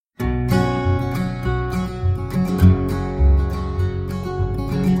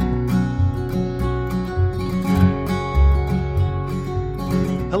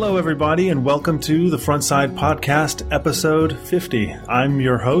everybody, and welcome to the Frontside Podcast, episode 50. I'm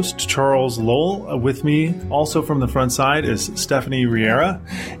your host, Charles Lowell. With me, also from the Frontside, is Stephanie Riera.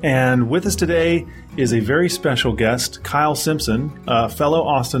 And with us today is a very special guest, Kyle Simpson, a fellow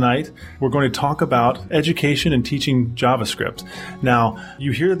Austinite. We're going to talk about education and teaching JavaScript. Now,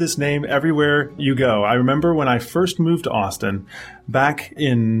 you hear this name everywhere you go. I remember when I first moved to Austin, back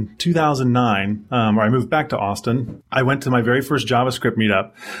in 2009, or I moved back to Austin, I went to my very first JavaScript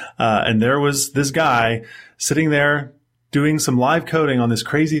meetup, and there was this guy sitting there doing some live coding on this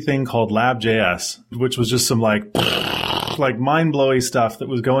crazy thing called Lab.js, which was just some like mind-blowing stuff that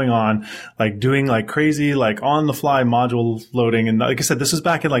was going on, like doing like crazy, like on-the-fly module loading. And like I said, this was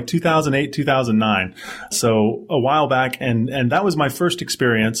back in like 2008, 2009. So a while back. And that was my first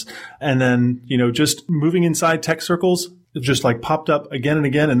experience. And then, just moving inside tech circles, it just like popped up again and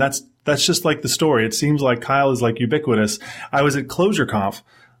again. And that's just like the story. It seems like Kyle is like ubiquitous. I was at ClojureConf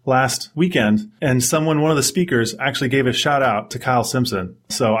last weekend, and one of the speakers actually gave a shout out to Kyle Simpson.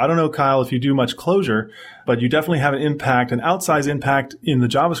 So I don't know, Kyle, if you do much Clojure, but you definitely have an outsized impact in the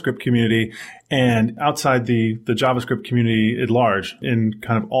JavaScript community and outside the JavaScript community at large in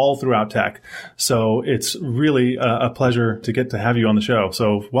kind of all throughout tech. So it's really a pleasure to get to have you on the show.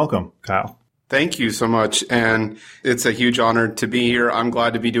 So welcome, Kyle. Thank you so much. And it's a huge honor to be here. I'm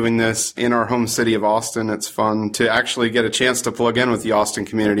glad to be doing this in our home city of Austin. It's fun to actually get a chance to plug in with the Austin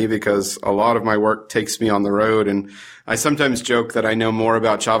community because a lot of my work takes me on the road. And I sometimes joke that I know more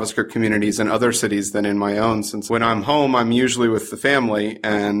about JavaScript communities in other cities than in my own, since when I'm home, I'm usually with the family.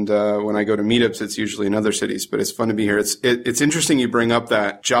 And when I go to meetups, it's usually in other cities. But it's fun to be here. It's interesting you bring up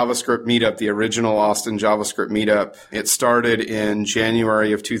that JavaScript meetup, the original Austin JavaScript meetup. It started in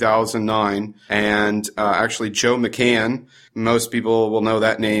January of 2009. And actually, Joe McCann, most people will know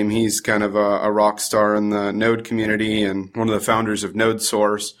that name. He's kind of a rock star in the Node community and one of the founders of Node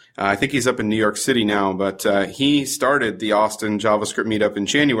Source. I think he's up in New York City now, but he started the Austin JavaScript meetup in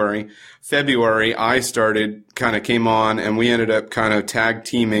January. February, I came on, and we ended up kind of tag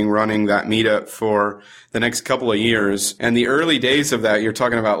teaming running that meetup for the next couple of years. And the early days of that, you're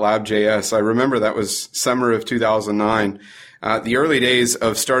talking about Lab.js. I remember that was summer of 2009. The early days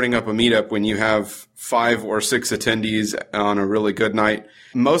of starting up a meetup when you have 5 or 6 attendees on a really good night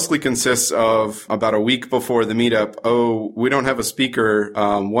mostly consists of about a week before the meetup. Oh, we don't have a speaker.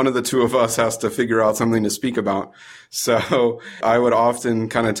 One of the two of us has to figure out something to speak about. So I would often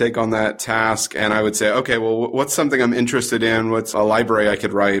kind of take on that task and I would say, okay, well, what's something I'm interested in? What's a library I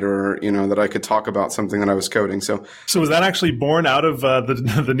could write or, that I could talk about something that I was coding. So was that actually born out of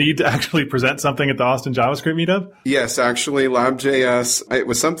the need to actually present something at the Austin JavaScript meetup? Yes, actually, Lab.js, it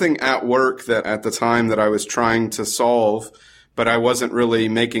was something at work that at the time that I was trying to solve, but I wasn't really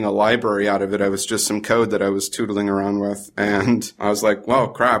making a library out of it. I was just some code that I was tootling around with. And I was like, well,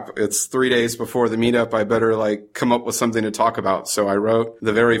 crap, it's 3 days before the meetup. I better come up with something to talk about. So I wrote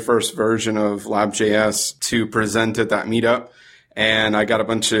the very first version of Lab.js to present at that meetup. And I got a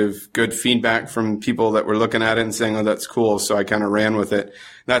bunch of good feedback from people that were looking at it and saying, oh, that's cool. So I kind of ran with it.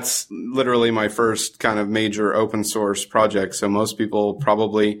 That's literally my first kind of major open source project. So most people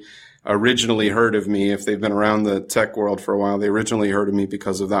probably originally heard of me. If they've been around the tech world for a while, they originally heard of me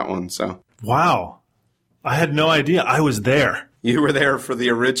because of that one. So, wow. I had no idea. I was there. You were there for the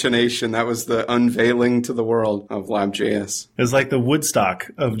origination. That was the unveiling to the world of Lab.js. It's like the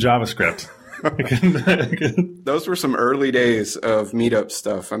Woodstock of JavaScript. Those were some early days of meetup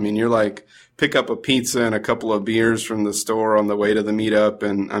stuff. I mean, you're like, pick up a pizza and a couple of beers from the store on the way to the meetup.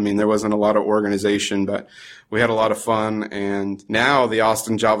 And I mean, there wasn't a lot of organization, but we had a lot of fun. And now the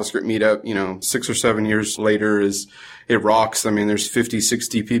Austin JavaScript meetup, 6 or 7 years later it rocks. I mean, there's 50,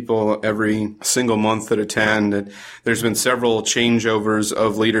 60 people every single month that attend. And there's been several changeovers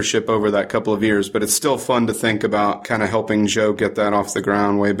of leadership over that couple of years, but it's still fun to think about kind of helping Joe get that off the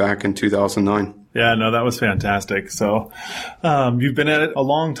ground way back in 2009. Yeah, no, that was fantastic. So you've been at it a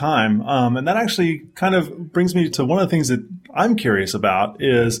long time. And that actually kind of brings me to one of the things that I'm curious about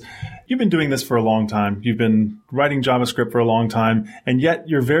is you've been doing this for a long time. You've been writing JavaScript for a long time, and yet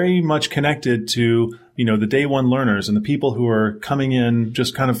you're very much connected to, the day one learners and the people who are coming in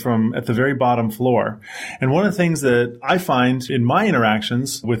just kind of from at the very bottom floor. And one of the things that I find in my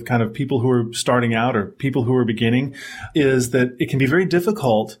interactions with kind of people who are starting out or people who are beginning is that it can be very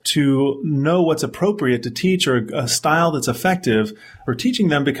difficult to know what's appropriate to teach or a style that's effective for teaching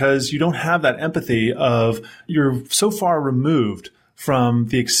them because you don't have that empathy of you're so far removed from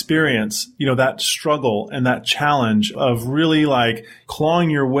the experience, that struggle and that challenge of really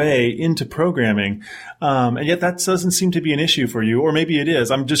clawing your way into programming. And yet that doesn't seem to be an issue for you, or maybe it is.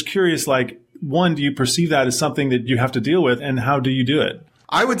 I'm just curious, one, do you perceive that as something that you have to deal with, and how do you do it?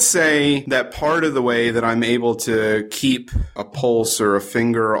 I would say that part of the way that I'm able to keep a pulse or a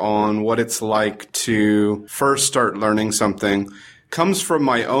finger on what it's like to first start learning something comes from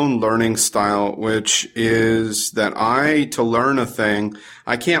my own learning style, which is that to learn a thing,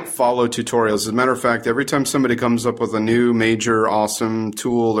 I can't follow tutorials. As a matter of fact, every time somebody comes up with a new major awesome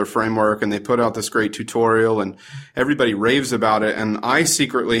tool or framework and they put out this great tutorial and everybody raves about it, and I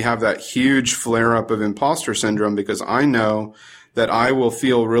secretly have that huge flare-up of imposter syndrome because I know that I will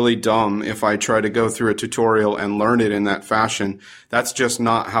feel really dumb if I try to go through a tutorial and learn it in that fashion. That's just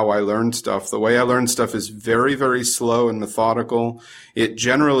not how I learn stuff. The way I learn stuff is very, very slow and methodical. It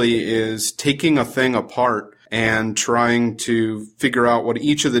generally is taking a thing apart and trying to figure out what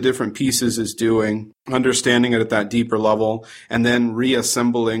each of the different pieces is doing, understanding it at that deeper level, and then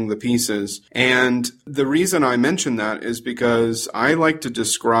reassembling the pieces. And the reason I mention that is because I like to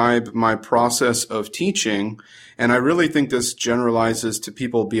describe my process of teaching, and I really think this generalizes to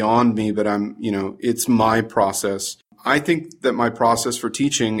people beyond me, but it's my process. I think that my process for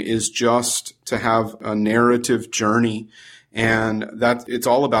teaching is just to have a narrative journey. And that it's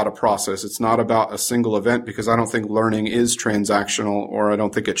all about a process. It's not about a single event because I don't think learning is transactional, or I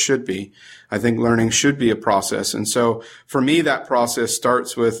don't think it should be. I think learning should be a process. And so for me, that process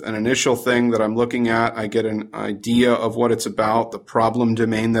starts with an initial thing that I'm looking at. I get an idea of what it's about, the problem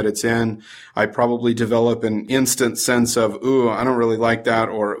domain that it's in. I probably develop an instant sense of, ooh, I don't really like that,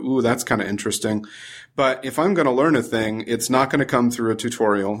 or ooh, that's kind of interesting. But if I'm going to learn a thing, it's not going to come through a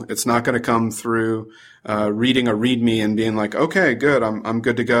tutorial. It's not going to come through reading a README and being like, okay, good, I'm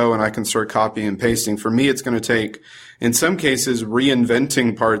good to go, and I can start copying and pasting. For me, it's going to take, in some cases,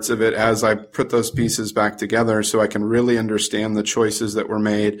 reinventing parts of it as I put those pieces back together so I can really understand the choices that were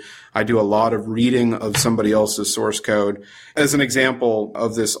made. I do a lot of reading of somebody else's source code. As an example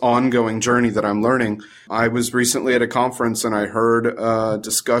of this ongoing journey that I'm learning, I was recently at a conference and I heard a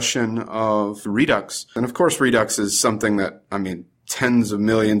discussion of Redux. And of course, Redux is something that, tens of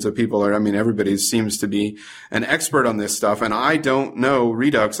millions of people everybody seems to be an expert on this stuff. And I don't know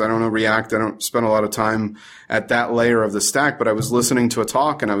Redux. I don't know React. I don't spend a lot of time at that layer of the stack, but I was listening to a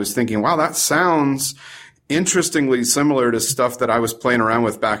talk and I was thinking, wow, that sounds interestingly similar to stuff that I was playing around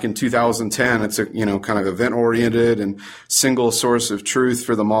with back in 2010. It's a, kind of event oriented and single source of truth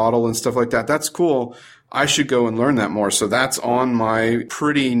for the model and stuff like that. That's cool. I should go and learn that more. So that's on my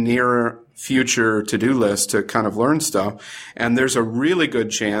pretty near future to-do list to kind of learn stuff. And there's a really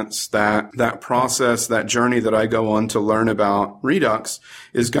good chance that that process, that journey that I go on to learn about Redux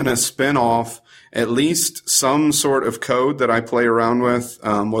is going to spin off at least some sort of code that I play around with,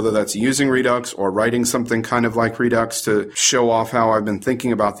 whether that's using Redux or writing something kind of like Redux to show off how I've been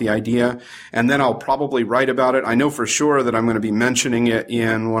thinking about the idea. And then I'll probably write about it. I know for sure that I'm going to be mentioning it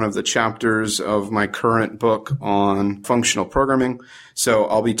in one of the chapters of my current book on functional programming. So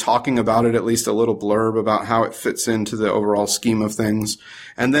I'll be talking about it, at least a little blurb about how it fits into the overall scheme of things.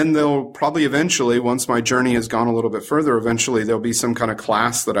 And then there'll probably eventually, once my journey has gone a little bit further, eventually there'll be some kind of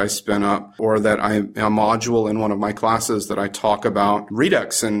class that I spin up, or that a module in one of my classes that I talk about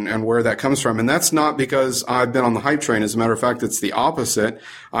Redux and where that comes from. And that's not because I've been on the hype train. As a matter of fact, it's the opposite.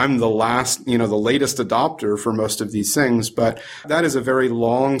 I'm the latest adopter for most of these things. But that is a very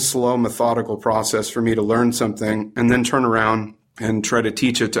long, slow, methodical process for me to learn something and then turn around and try to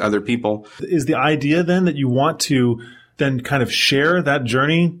teach it to other people. Is the idea then that you want to then kind of share that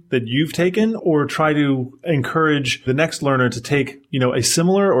journey that you've taken, or try to encourage the next learner to take, a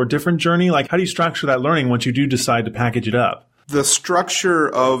similar or different journey? Like, how do you structure that learning once you do decide to package it up? The structure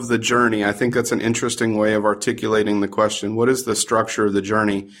of the journey, I think that's an interesting way of articulating the question. What is the structure of the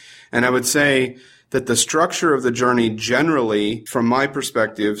journey? And I would say that the structure of the journey generally, from my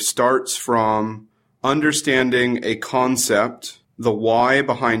perspective, starts from understanding a concept, the why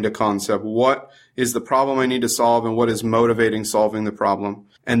behind a concept. What is the problem I need to solve, and what is motivating solving the problem?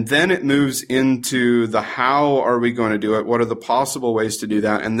 And then it moves into the how are we going to do it? What are the possible ways to do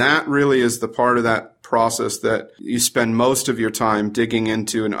that? And that really is the part of that process that you spend most of your time digging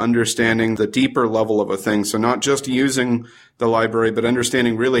into and understanding the deeper level of a thing. So not just using the library, but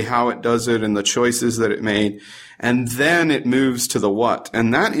understanding really how it does it and the choices that it made. And then it moves to the what.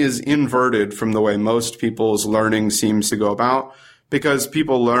 And that is inverted from the way most people's learning seems to go about, because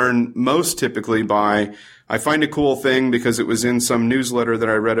people learn most typically by, I find a cool thing because it was in some newsletter that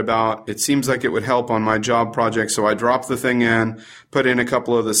I read about. It seems like it would help on my job project, so I drop the thing in, put in a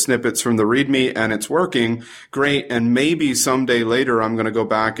couple of the snippets from the README, and it's working. Great. And maybe someday later I'm going to go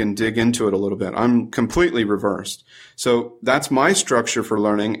back and dig into it a little bit. I'm completely reversed. So that's my structure for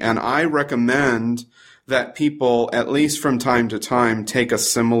learning, and I recommend that people, at least from time to time, take a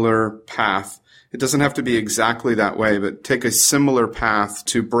similar path It doesn't have to be exactly that way, but take a similar path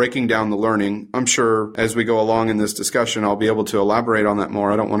to breaking down the learning. I'm sure as we go along in this discussion, I'll be able to elaborate on that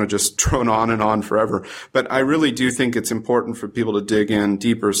more. I don't want to just drone on and on forever, but I really do think it's important for people to dig in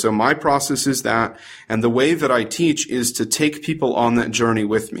deeper. So my process is that, and the way that I teach is to take people on that journey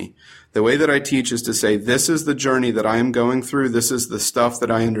with me. The way that I teach is to say, this is the journey that I am going through. This is the stuff that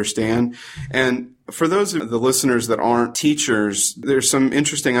I understand. And for those of the listeners that aren't teachers, there's some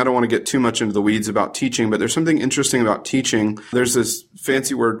interesting, I don't want to get too much into the weeds about teaching, but there's something interesting about teaching. There's this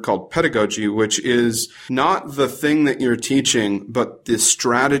fancy word called pedagogy, which is not the thing that you're teaching, but the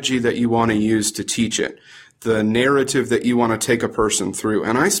strategy that you want to use to teach it. The narrative that you want to take a person through.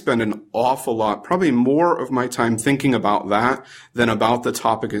 And I spend an awful lot, probably more of my time thinking about that than about the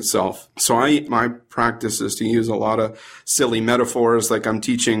topic itself. So my practice is to use a lot of silly metaphors, like I'm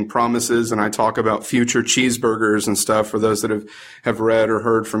teaching promises and I talk about future cheeseburgers and stuff. For those that have read or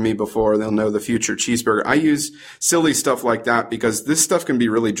heard from me before, they'll know the future cheeseburger. I use silly stuff like that because this stuff can be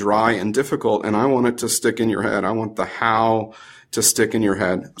really dry and difficult, and I want it to stick in your head. I want the how to stick in your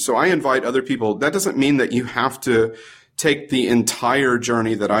head. So I invite other people. That doesn't mean that you have to take the entire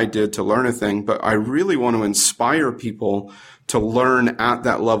journey that I did to learn a thing, but I really want to inspire people to learn at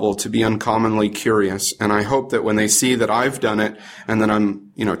that level, to be uncommonly curious. And I hope that when they see that I've done it and that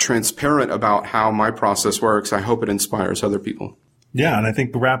I'm, transparent about how my process works, I hope it inspires other people. Yeah, and I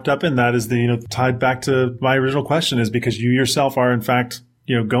think wrapped up in that is tied back to my original question, is because you yourself are in fact,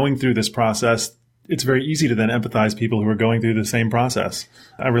 going through this process. It's very easy to then empathize people who are going through the same process.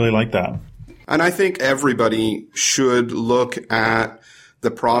 I really like that. And I think everybody should look at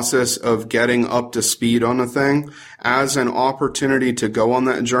the process of getting up to speed on a thing as an opportunity to go on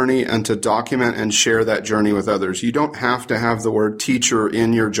that journey and to document and share that journey with others. You don't have to have the word teacher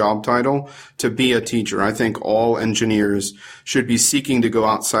in your job title to be a teacher. I think all engineers should be seeking to go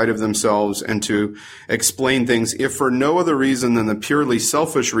outside of themselves and to explain things, if for no other reason than the purely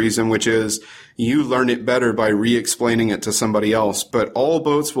selfish reason, which is you learn it better by re-explaining it to somebody else. But all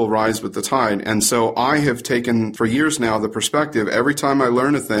boats will rise with the tide. And so I have taken for years now the perspective, every time I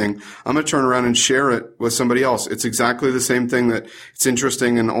learn a thing, I'm going to turn around and share it with somebody else. It's exactly the same thing. That it's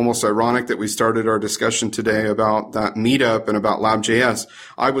interesting and almost ironic that we started our discussion today about that meetup and about Lab.js.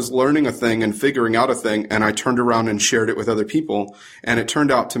 I was learning a thing and figuring out a thing, and I turned around and shared it with other people, and it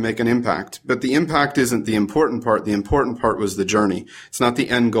turned out to make an impact. But the impact isn't the important part. The important part was the journey. It's not the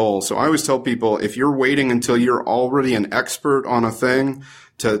end goal. So I always tell people, if you're waiting until you're already an expert on a thing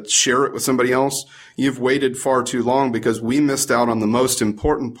to share it with somebody else, you've waited far too long, because we missed out on the most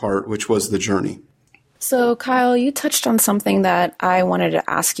important part, which was the journey. So, Kyle, you touched on something that I wanted to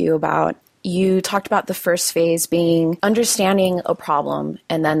ask you about. You talked about the first phase being understanding a problem,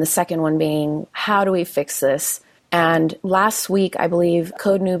 and then the second one being, how do we fix this? And last week, I believe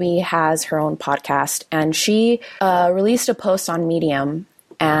Code Newbie has her own podcast, and she released a post on Medium,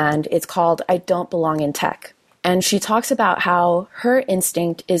 and it's called I Don't Belong in Tech. And she talks about how her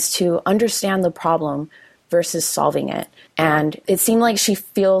instinct is to understand the problem versus solving it. And it seemed like she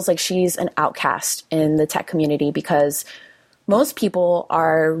feels like she's an outcast in the tech community, because most people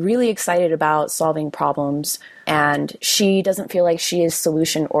are really excited about solving problems, and she doesn't feel like she is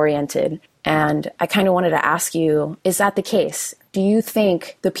solution-oriented. And I kind of wanted to ask you, is that the case? Do you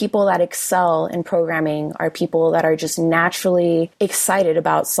think the people that excel in programming are people that are just naturally excited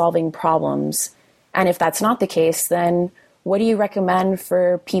about solving problems? And if that's not the case, then what do you recommend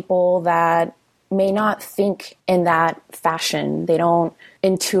for people that may not think in that fashion? They don't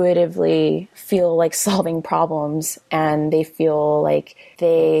intuitively feel like solving problems, and they feel like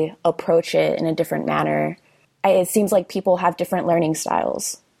they approach it in a different manner. It seems like people have different learning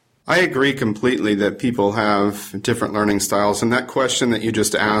styles. I agree completely that people have different learning styles. And that question that you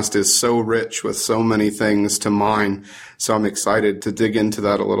just asked is so rich with so many things to mine. So I'm excited to dig into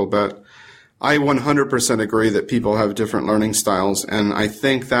that a little bit. I 100% agree that people have different learning styles, and I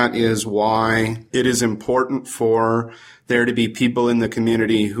think that is why it is important for there to be people in the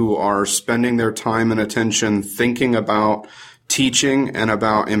community who are spending their time and attention thinking about teaching and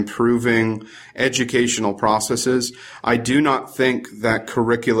about improving educational processes. I do not think that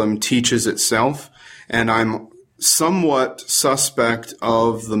curriculum teaches itself, and I'm somewhat suspect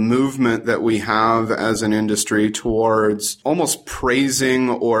of the movement that we have as an industry towards almost praising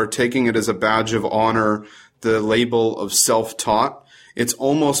or taking it as a badge of honor the label of self-taught. It's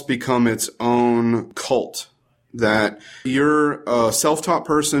almost become its own cult that you're a self-taught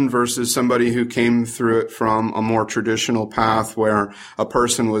person versus somebody who came through it from a more traditional path where a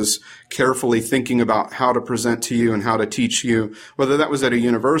person was carefully thinking about how to present to you and how to teach you, whether that was at a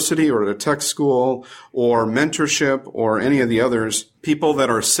university or at a tech school or mentorship or any of the others. People that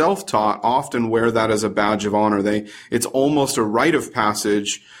are self-taught often wear that as a badge of honor. It's almost a rite of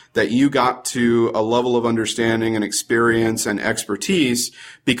passage that you got to a level of understanding and experience and expertise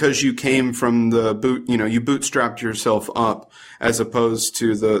because you came from you bootstrapped yourself up as opposed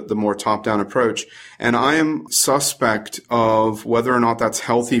to the more top-down approach. And I am suspect of whether or not that's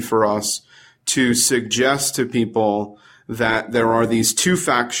healthy for us to suggest to people that there are these two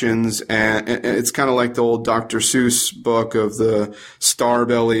factions, and it's kind of like the old Dr. Seuss book of the star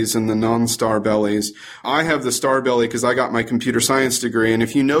bellies and the non-star bellies. I have the star belly because I got my computer science degree, and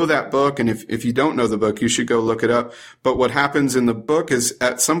if you know that book, and if you don't know the book, you should go look it up. But what happens in the book is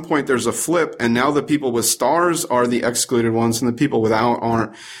at some point there's a flip, and now the people with stars are the excluded ones, and the people without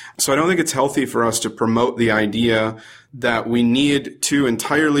aren't. So I don't think it's healthy for us to promote the idea that we need two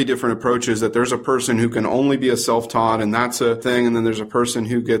entirely different approaches, that there's a person who can only be a self-taught and that's a thing, and then there's a person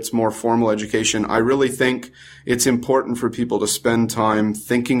who gets more formal education. I really think it's important for people to spend time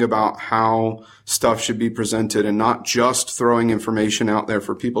thinking about how stuff should be presented and not just throwing information out there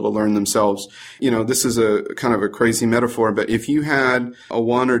for people to learn themselves. This is a kind of a crazy metaphor, but if you had a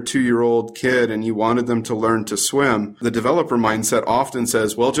 1 or 2 year old kid and you wanted them to learn to swim, the developer mindset often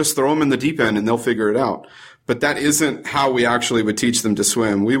says, well, just throw them in the deep end and they'll figure it out. But that isn't how we actually would teach them to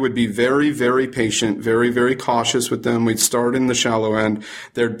swim. We would be very, very patient, very, very cautious with them. We'd start in the shallow end.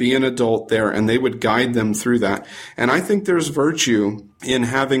 There'd be an adult there, and they would guide them through that. And I think there's virtue in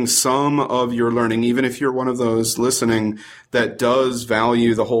having some of your learning, even if you're one of those listening that does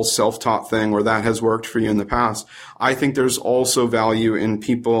value the whole self-taught thing or that has worked for you in the past. I think there's also value in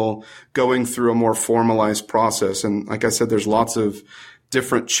people going through a more formalized process. And like I said, there's lots of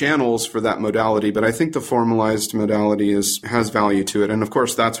different channels for that modality, but I think the formalized modality has value to it. And of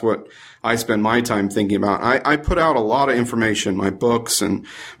course, that's what I spend my time thinking about. I put out a lot of information, my books and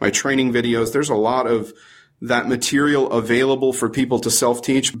my training videos. There's a lot of that material available for people to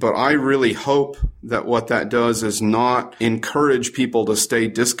self-teach, but I really hope that what that does is not encourage people to stay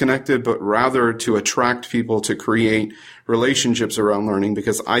disconnected, but rather to attract people to create relationships around learning,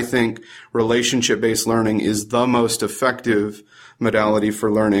 because I think relationship-based learning is the most effective modality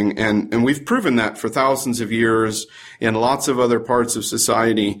for learning. And we've proven that for thousands of years in lots of other parts of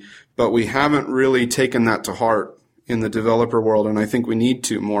society, but we haven't really taken that to heart in the developer world, and I think we need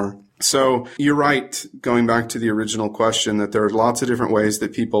to more. So you're right, going back to the original question, that there are lots of different ways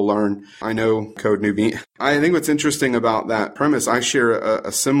that people learn. I know, Code Newbie. I think what's interesting about that premise, I share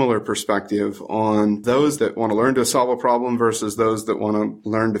a similar perspective on those that want to learn to solve a problem versus those that want to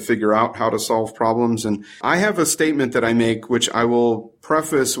learn to figure out how to solve problems. And I have a statement that I make, which I will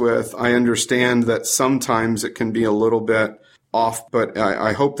preface with, I understand that sometimes it can be a little bit off, but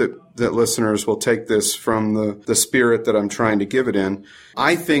I hope that listeners will take this from the spirit that I'm trying to give it in.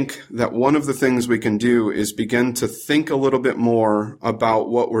 I think that one of the things we can do is begin to think a little bit more about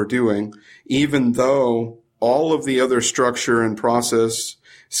what we're doing, even though all of the other structure and process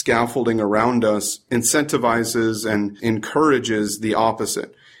scaffolding around us incentivizes and encourages the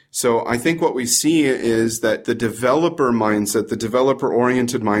opposite. So I think what we see is that the developer mindset, the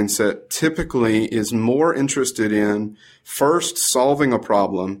developer-oriented mindset, typically is more interested in first solving a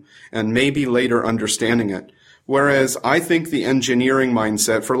problem and maybe later understanding it. Whereas I think the engineering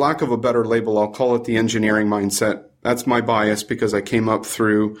mindset, for lack of a better label, I'll call it the engineering mindset. That's my bias because I came up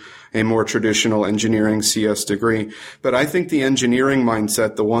through a more traditional engineering CS degree. But I think the engineering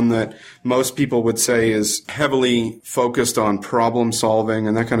mindset, the one that most people would say is heavily focused on problem solving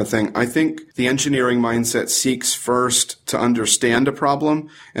and that kind of thing, I think the engineering mindset seeks first to understand a problem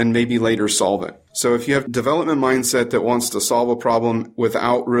and maybe later solve it. So if you have a development mindset that wants to solve a problem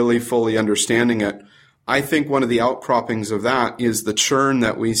without really fully understanding it, I think one of the outcroppings of that is the churn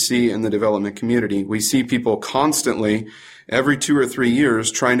that we see in the development community. We see people constantly, every 2 or 3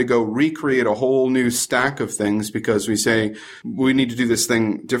 years, trying to go recreate a whole new stack of things because we say we need to do this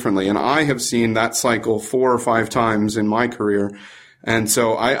thing differently. And I have seen that cycle 4 or 5 times in my career. And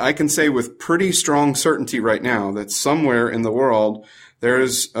so I can say with pretty strong certainty right now that somewhere in the world,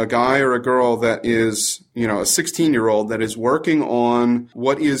 there's a guy or a girl that is, a 16-year-old that is working on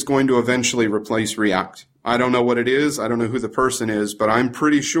what is going to eventually replace React. I don't know what it is. I don't know who the person is, but I'm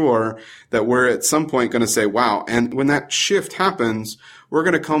pretty sure that we're at some point going to say, wow. And when that shift happens, we're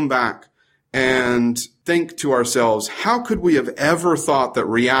going to come back and think to ourselves, how could we have ever thought that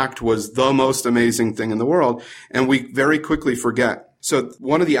React was the most amazing thing in the world? And we very quickly forget. So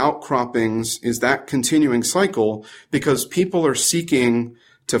one of the outcroppings is that continuing cycle because people are seeking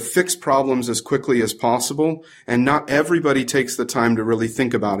to fix problems as quickly as possible, and not everybody takes the time to really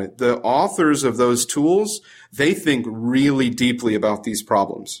think about it. The authors of those tools, they think really deeply about these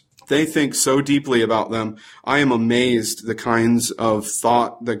problems. They think so deeply about them. I am amazed the kinds of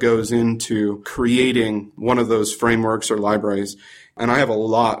thought that goes into creating one of those frameworks or libraries. And I have a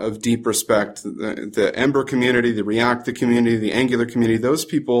lot of deep respect. The Ember community, the React community, the Angular community, those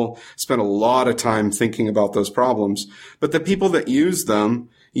people spend a lot of time thinking about those problems. But the people that use them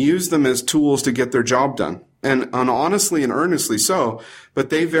as tools to get their job done. And honestly and earnestly so, but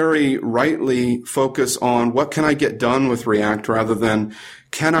they very rightly focus on what can I get done with React rather than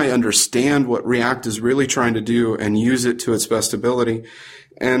can I understand what React is really trying to do and use it to its best ability.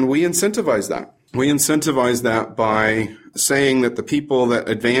 And we incentivize that. We incentivize that by saying that the people that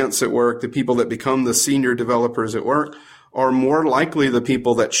advance at work, the people that become the senior developers at work, are more likely the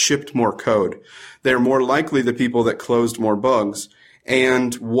people that shipped more code. They're more likely the people that closed more bugs.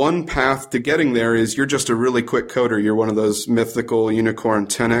 And one path to getting there is you're just a really quick coder. You're one of those mythical unicorn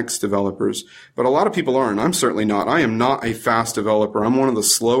 10x developers. But a lot of people aren't. I'm certainly not. I am not a fast developer. I'm one of the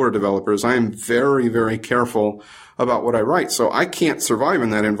slower developers. I am very, very careful about what I write. So I can't survive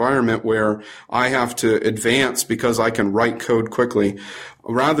in that environment where I have to advance because I can write code quickly.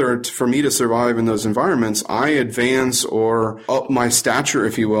 Rather, for me to survive in those environments, I advance or up my stature,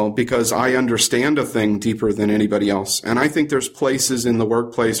 if you will, because I understand a thing deeper than anybody else. And I think there's places in the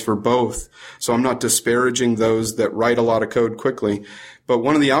workplace for both. So I'm not disparaging those that write a lot of code quickly. But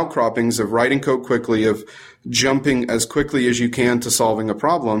one of the outcroppings of writing code quickly, of jumping as quickly as you can to solving a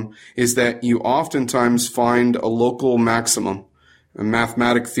problem, is that you oftentimes find a local maximum. A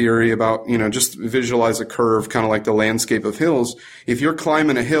mathematic theory about, just visualize a curve, kind of like the landscape of hills. If you're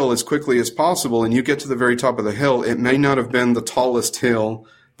climbing a hill as quickly as possible and you get to the very top of the hill, it may not have been the tallest hill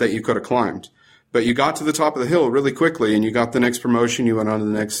that you could have climbed. But you got to the top of the hill really quickly and you got the next promotion, you went on to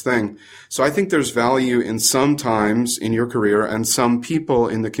the next thing. So I think there's value in some times in your career and some people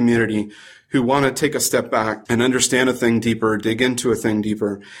in the community who want to take a step back and understand a thing deeper, dig into a thing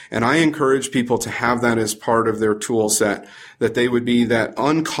deeper. And I encourage people to have that as part of their tool set, that they would be that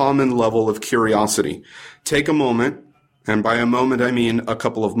uncommon level of curiosity. Take a moment, and by a moment I mean a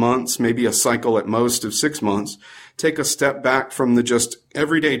couple of months, maybe a cycle at most of 6 months. Take a step back from the just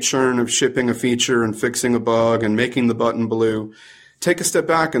everyday churn of shipping a feature and fixing a bug and making the button blue. Take a step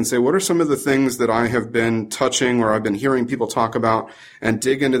back and say, what are some of the things that I have been touching or I've been hearing people talk about, and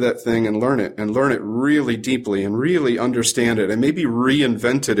dig into that thing and learn it really deeply and really understand it, and maybe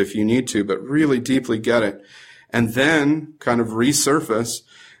reinvent it if you need to, but really deeply get it. And then kind of resurface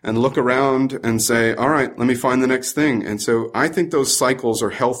and look around and say, all right, let me find the next thing. And so I think those cycles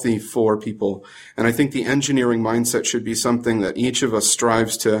are healthy for people. And I think the engineering mindset should be something that each of us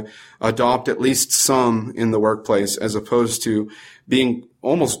strives to adopt at least some in the workplace, as opposed to being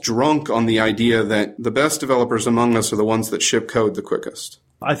almost drunk on the idea that the best developers among us are the ones that ship code the quickest.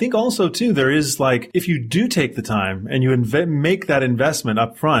 I think also, too, there is if you do take the time and you make that investment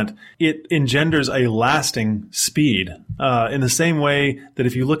up front, it engenders a lasting speed. In the same way that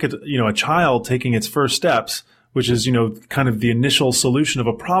if you look at, a child taking its first steps, which is, kind of the initial solution of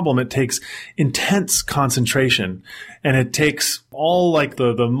a problem, it takes intense concentration, and it takes all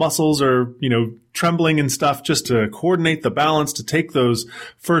the muscles are, trembling and stuff just to coordinate the balance to take those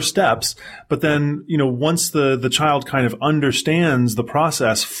first steps. But then, once the child kind of understands the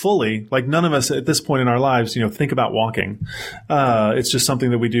process fully, none of us at this point in our lives, think about walking. It's just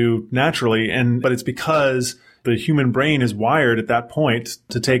something that we do naturally. But it's because the human brain is wired at that point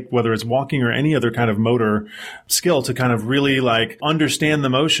to take, whether it's walking or any other kind of motor skill, to kind of really understand the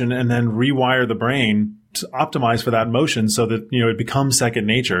motion and then rewire the brain to optimize for that motion so that, it becomes second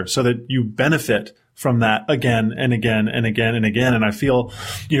nature, so that you benefit from that again and again and again and again. And I feel,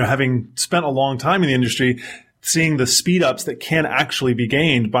 having spent a long time in the industry, seeing the speed ups that can actually be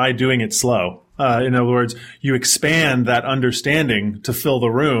gained by doing it slow. In other words, you expand that understanding to fill the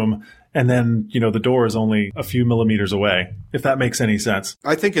room, and then, the door is only a few millimeters away, if that makes any sense.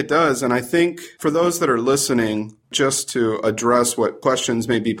 I think it does. And I think for those that are listening, just to address what questions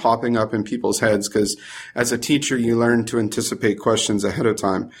may be popping up in people's heads, because as a teacher, you learn to anticipate questions ahead of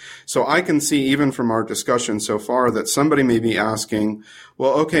time. So I can see, even from our discussion so far, that somebody may be asking,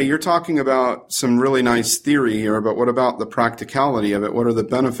 well, okay, you're talking about some really nice theory here, but what about the practicality of it? What are the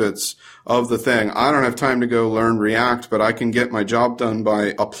benefits of the thing? I don't have time to go learn React, but I can get my job done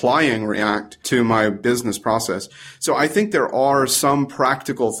by applying React to my business process. So I think there are some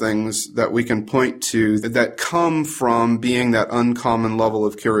practical things that we can point to that come from being that uncommon level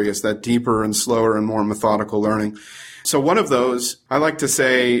of curious, that deeper and slower and more methodical learning. So one of those, I like to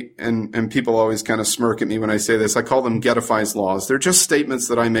say, and people always kind of smirk at me when I say this, I call them Gettifies laws. They're just statements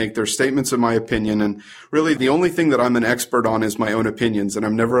that I make. They're statements of my opinion. And really the only thing that I'm an expert on is my own opinions, and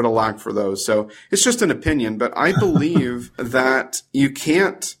I'm never at a lack for those. So it's just an opinion. But I believe that you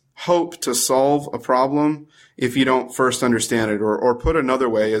can't hope to solve a problem if you don't first understand it, or put another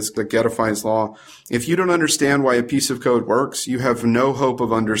way as the Gettifies law. If you don't understand why a piece of code works, you have no hope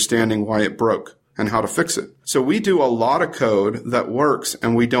of understanding why it broke and how to fix it. So we do a lot of code that works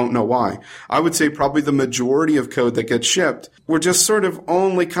and we don't know why. I would say probably the majority of code that gets shipped, we're just sort of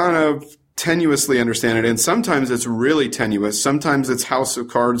only kind of tenuously understand it. And sometimes it's really tenuous. Sometimes it's house of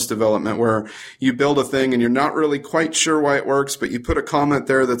cards development where you build a thing and you're not really quite sure why it works, but you put a comment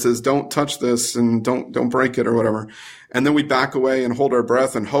there that says, don't touch this and don't break it or whatever. And then we back away and hold our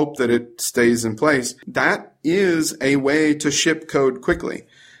breath and hope that it stays in place. That is a way to ship code quickly.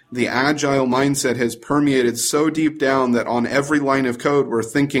 The agile mindset has permeated so deep down that on every line of code, we're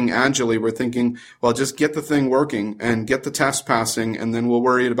thinking agilely. We're thinking, well, just get the thing working and get the test passing, and then we'll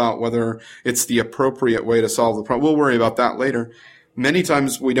worry about whether it's the appropriate way to solve the problem. We'll worry about that later. Many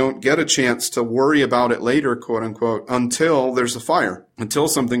times we don't get a chance to worry about it later, quote unquote, until there's a fire, until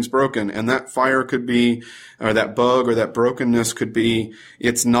something's broken. And that fire could be, or that bug or that brokenness could be,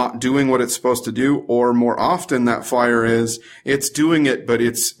 it's not doing what it's supposed to do. Or more often that fire is, it's doing it, but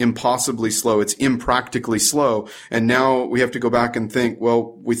it's impossibly slow. It's impractically slow. And now we have to go back and think,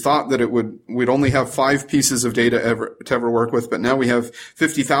 well, we thought that we'd only have 5 pieces of data to ever work with, but now we have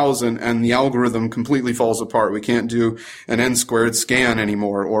 50,000 and the algorithm completely falls apart. We can't do an n-squared scan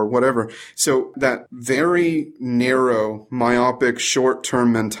anymore or whatever. So that very narrow, myopic,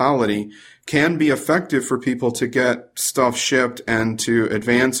 short-term mentality can be effective for people to get stuff shipped and to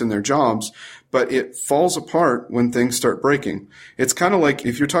advance in their jobs, but it falls apart when things start breaking. It's kind of like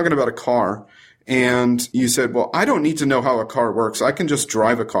if you're talking about a car and you said, well, I don't need to know how a car works. I can just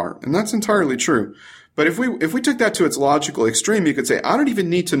drive a car. And that's entirely true. But if we took that to its logical extreme, you could say, I don't even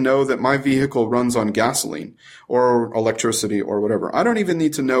need to know that my vehicle runs on gasoline or electricity or whatever. I don't even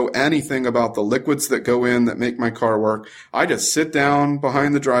need to know anything about the liquids that go in that make my car work. I just sit down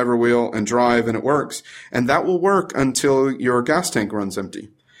behind the driver wheel and drive and it works. And that will work until your gas tank runs empty.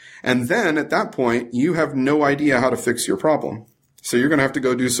 And then at that point, you have no idea how to fix your problem. So you're going to have to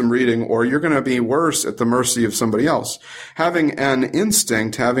go do some reading, or you're going to be worse at the mercy of somebody else. Having an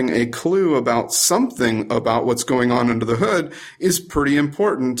instinct, having a clue about something about what's going on under the hood is pretty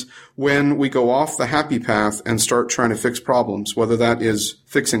important when we go off the happy path and start trying to fix problems, whether that is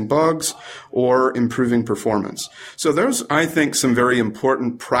fixing bugs or improving performance. So there's, I think, some very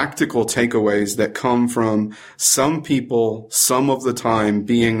important practical takeaways that come from some people, some of the time,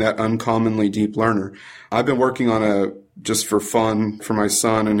 being that uncommonly deep learner. I've been working on just for fun for my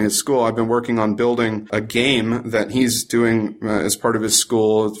son and his school, I've been working on building a game that he's doing as part of his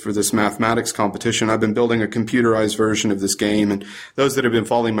school for this mathematics competition. I've been building a computerized version of this game, and those that have been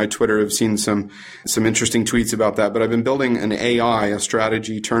following my Twitter have seen some interesting tweets about that. But I've been building an AI, a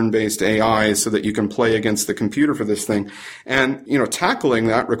strategy turn-based AI, so that you can play against the computer for this thing. And, tackling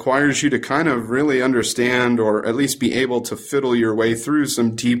that requires you to kind of really understand, or at least be able to fiddle your way through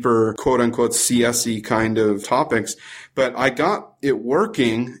some deeper, quote-unquote, CS-y kind of topics. But I got it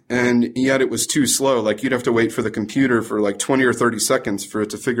working, and yet it was too slow. Like, you'd have to wait for the computer for like 20 or 30 seconds for it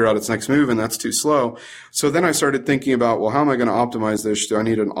to figure out its next move, and that's too slow. So then I started thinking about, well, how am I going to optimize this? Do I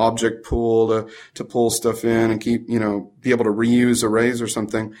need an object pool to pull stuff in and keep, be able to reuse arrays or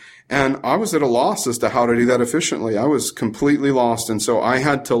something? And I was at a loss as to how to do that efficiently. I was completely lost. And so I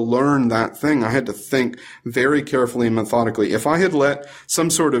had to learn that thing. I had to think very carefully and methodically. If I had let some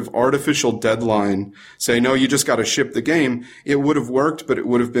sort of artificial deadline say, no, you just got to ship the game, it would have worked, but it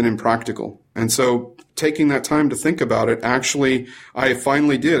would have been impractical. And so taking that time to think about it, actually, I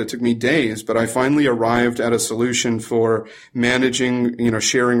finally did. It took me days, but I finally arrived at a solution for managing,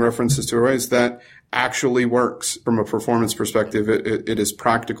 sharing references to arrays that actually works from a performance perspective. It is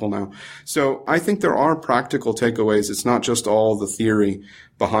practical now. So I think there are practical takeaways. It's not just all the theory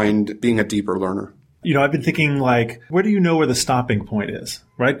behind being a deeper learner. I've been thinking, like, where do you know where the stopping point is,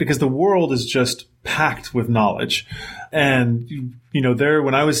 right? Because the world is just packed with knowledge. And,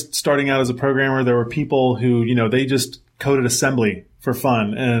 when I was starting out as a programmer, there were people who, they just coded assembly for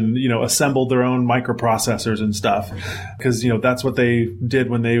fun and, assembled their own microprocessors and stuff because, that's what they did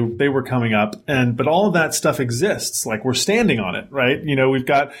when they were coming up. But all of that stuff exists. Like, we're standing on it, right?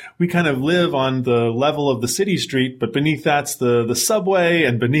 We kind of live on the level of the city street, but beneath that's the subway,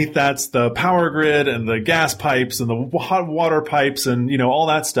 and beneath that's the power grid and the gas pipes and the hot water pipes and, all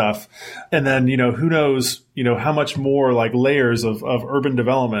that stuff. And then, who knows, how much more like layers of urban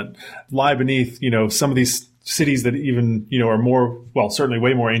development lie beneath, some of these cities that even, are more, certainly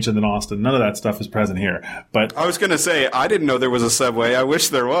way more ancient than Austin. None of that stuff is present here. But I was going to say, I didn't know there was a subway. I wish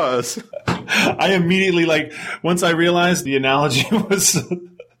there was. I immediately, once I realized the analogy I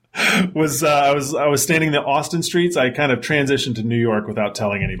was standing in the Austin streets, I kind of transitioned to New York without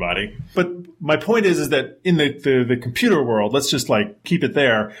telling anybody. But my point is that in the computer world, let's just keep it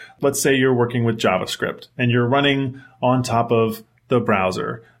there. Let's say you're working with JavaScript and you're running on top of the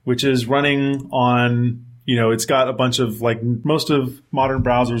browser, which is running on, it's got a bunch of most of modern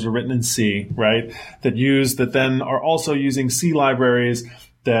browsers are written in C, right? That then are also using C libraries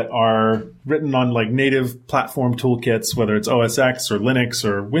that are written on native platform toolkits, whether it's OS X or Linux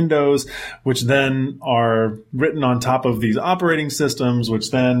or Windows, which then are written on top of these operating systems,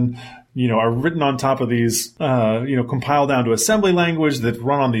 which then, are written on top of these, compiled down to assembly language that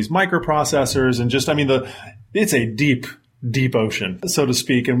run on these microprocessors. And it's a deep ocean, so to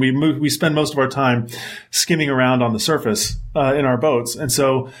speak. And we spend most of our time skimming around on the surface, in our boats. And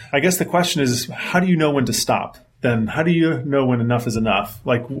so I guess the question is, how do you know when to stop? Then how do you know when enough is enough?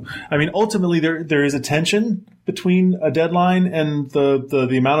 Ultimately there is a tension between a deadline and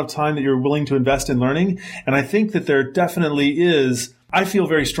the amount of time that you're willing to invest in learning. And I think that there definitely is, I feel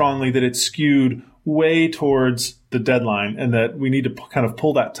very strongly that it's skewed way towards the deadline and that we need to kind of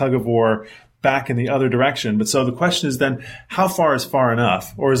pull that tug of war back in the other direction. But so the question is then, how far is far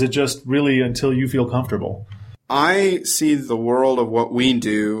enough? Or is it just really until you feel comfortable? I see the world of what we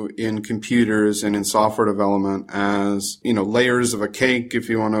do in computers and in software development as, layers of a cake, if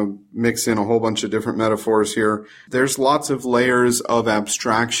you want to mix in a whole bunch of different metaphors here. There's lots of layers of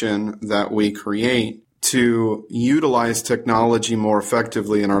abstraction that we create to utilize technology more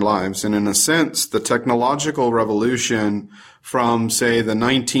effectively in our lives. And in a sense, the technological revolution from, say, the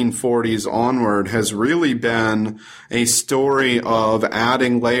 1940s onward has really been a story of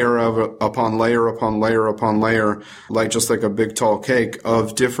adding layer upon layer upon layer upon layer, just like a big tall cake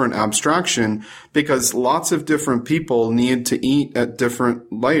of different abstraction, because lots of different people need to eat at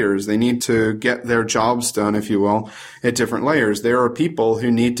different layers. They need to get their jobs done, if you will, at different layers. There are people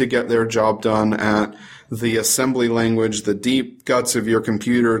who need to get their job done at the assembly language, the deep guts of your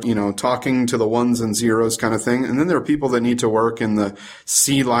computer, talking to the ones and zeros kind of thing. And then there are people that need to work in the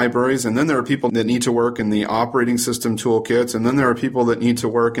C libraries. And then there are people that need to work in the operating system toolkits. And then there are people that need to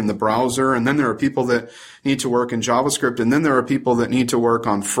work in the browser. And then there are people that need to work in JavaScript. And then there are people that need to work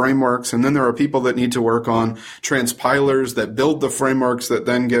on frameworks. And then there are people that need to work on transpilers that build the frameworks that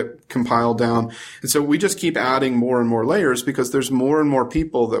then get compiled down. And so we just keep adding more and more layers because there's more and more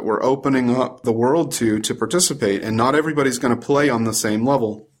people that we're opening up the world to participate. And not everybody's going to play on the same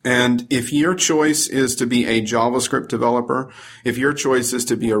level. And if your choice is to be a JavaScript developer, if your choice is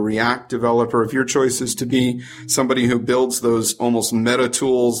to be a React developer, if your choice is to be somebody who builds those almost meta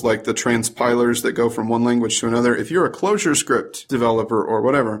tools like the transpilers that go from one language to another, if you're a ClojureScript developer or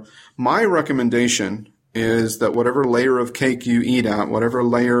whatever, my recommendation is that whatever layer of cake you eat at, whatever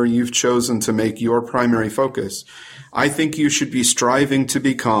layer you've chosen to make your primary focus, I think you should be striving to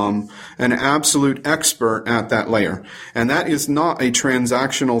become an absolute expert at that layer. And that is not a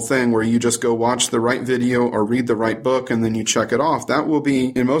transactional thing where you just go watch the right video or read the right book and then you check it off. That will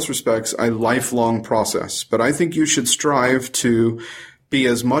be, in most respects, a lifelong process. But I think you should strive to be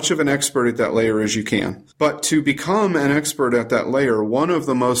as much of an expert at that layer as you can. But to become an expert at that layer, one of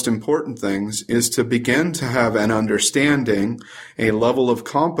the most important things is to begin to have an understanding, a level of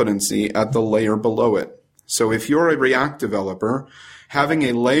competency at the layer below it. So if you're a React developer, having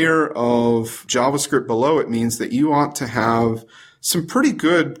a layer of JavaScript below it means that you ought to have some pretty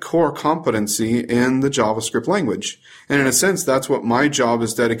good core competency in the JavaScript language. And in a sense, that's what my job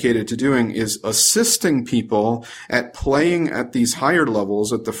is dedicated to doing, is assisting people at playing at these higher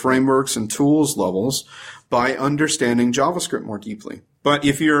levels, at the frameworks and tools levels, by understanding JavaScript more deeply. But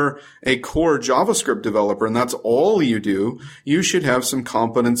if you're a core JavaScript developer and that's all you do, you should have some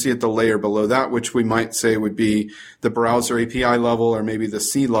competency at the layer below that, which we might say would be the browser API level or maybe the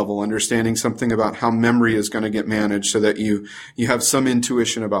C level, understanding something about how memory is going to get managed so that you have some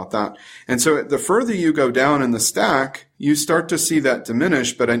intuition about that. And so the further you go down in the stack, you start to see that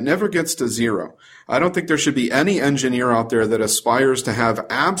diminish, but it never gets to zero. I don't think there should be any engineer out there that aspires to have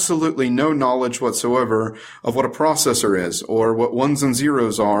absolutely no knowledge whatsoever of what a processor is or what ones and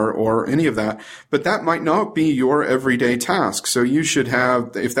zeros are or any of that. But that might not be your everyday task. So you should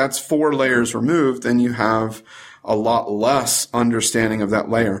have, if that's 4 layers removed, then you have a lot less understanding of that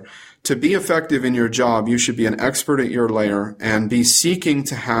layer. to be effective in your job, you should be an expert at your layer and be seeking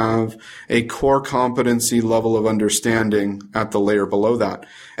to have a core competency level of understanding at the layer below that.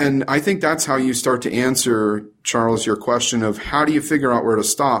 And I think that's how you start to answer, Charles, your question of how do you figure out where to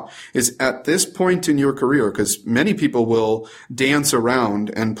stop is at this point in your career, because many people will dance around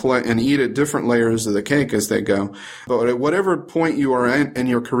and play and eat at different layers of the cake as they go. But at whatever point you are in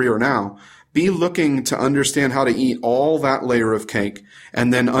your career now, be looking to understand how to eat all that layer of cake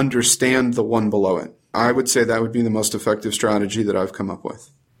and then understand the one below it. I would say that would be the most effective strategy that I've come up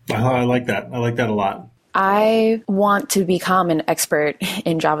with. I like that. I like that a lot. I want to become an expert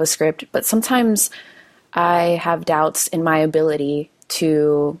in JavaScript, but sometimes I have doubts in my ability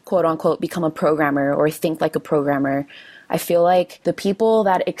to, quote unquote, become a programmer or think like a programmer. I feel like the people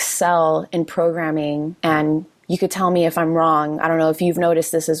that excel in programming, and you could tell me if I'm wrong, I don't know if you've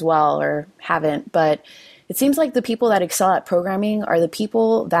noticed this as well or haven't, but it seems like the people that excel at programming are the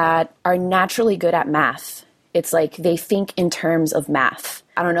people that are naturally good at math. It's like they think in terms of math.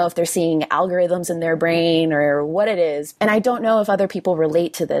 I don't know if they're seeing algorithms in their brain or what it is. And I don't know if other people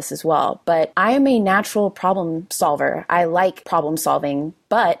relate to this as well. But I am a natural problem solver. I like problem solving,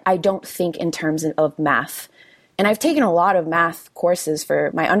 but I don't think in terms of math. And I've taken a lot of math courses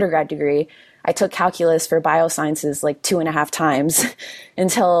for my undergrad degree. I took calculus for biosciences like 2.5 times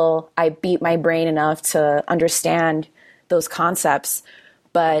until I beat my brain enough to understand those concepts.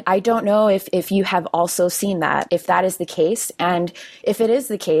 But I don't know if you have also seen that, if that is the case. And if it is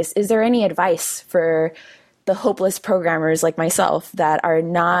the case, is there any advice for the hopeless programmers like myself that are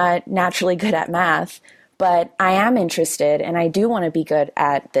not naturally good at math, but I am interested and I do want to be good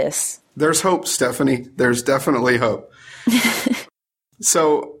at this? There's hope, Stephanie. There's definitely hope.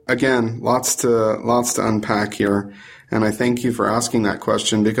 So again, lots to unpack here. And I thank you for asking that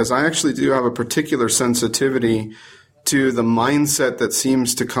question because I actually do have a particular sensitivity to the mindset that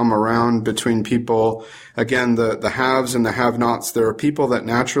seems to come around between people. Again, the haves and the have-nots. There are people that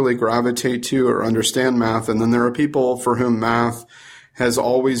naturally gravitate to or understand math, and then there are people for whom math has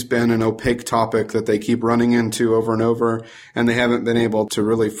always been an opaque topic that they keep running into over and over, and they haven't been able to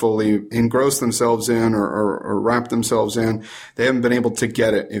really fully engross themselves in or wrap themselves in. They haven't been able to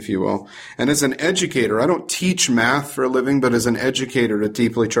get it, if you will. And as an educator, I don't teach math for a living, but as an educator, it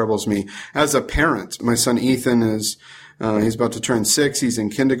deeply troubles me. As a parent, my son Ethan is he's about to turn 6. He's in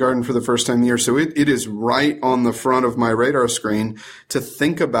kindergarten for the first time here. So it is right on the front of my radar screen to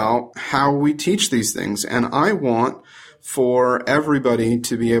think about how we teach these things. And I want for everybody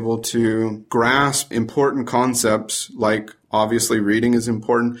to be able to grasp important concepts like obviously reading is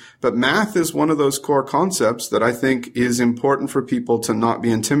important, but math is one of those core concepts that I think is important for people to not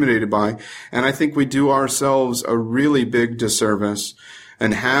be intimidated by. And I think we do ourselves a really big disservice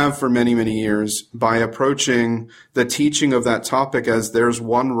and have for many, many years by approaching the teaching of that topic as there's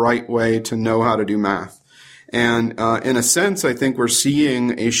one right way to know how to do math. And in a sense, I think we're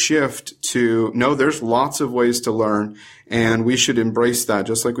seeing a shift to, no, there's lots of ways to learn, and we should embrace that.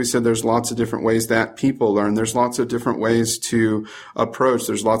 Just like we said, there's lots of different ways that people learn. There's lots of different ways to approach.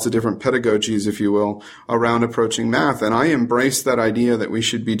 There's lots of different pedagogies, if you will, around approaching math. And I embrace that idea that we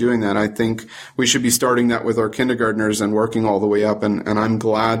should be doing that. I think we should be starting that with our kindergartners and working all the way up. And I'm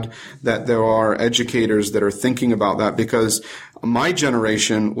glad that there are educators that are thinking about that, because my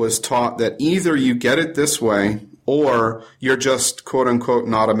generation was taught that either you get it this way or you're just, quote unquote,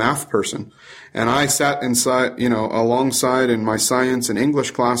 not a math person. And I sat inside, alongside in my science and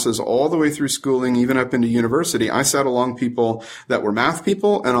English classes all the way through schooling, even up into university. I sat along people that were math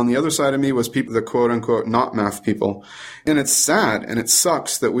people, and on the other side of me was people that, quote unquote, not math people. And it's sad and it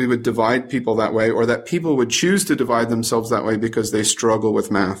sucks that we would divide people that way, or that people would choose to divide themselves that way because they struggle with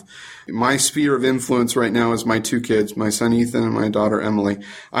math. My sphere of influence right now is my 2 kids, my son Ethan and my daughter Emily.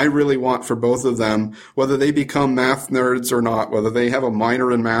 I really want for both of them, whether they become math nerds or not, whether they have a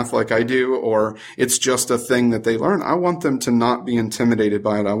minor in math like I do, or it's just a thing that they learn, I want them to not be intimidated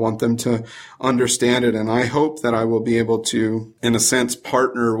by it. I want them to understand it. And I hope that I will be able to, in a sense,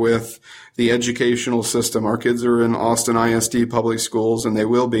 partner with the educational system. Our kids are in Austin ISD public schools, and they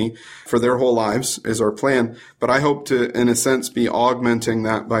will be for their whole lives is our plan. But I hope to, in a sense, be augmenting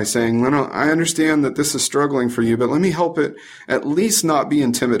that by saying, no, I understand that this is struggling for you, but let me help it at least not be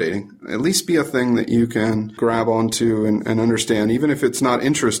intimidating, at least be a thing that you can grab onto and understand. Even if it's not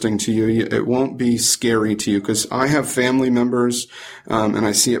interesting to you, it won't be scary to you, because I have family members, and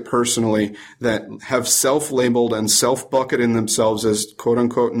I see it personally, that have self-labeled and self-bucketed themselves as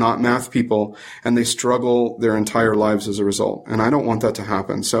quote-unquote not math people, people, and they struggle their entire lives as a result. And I don't want that to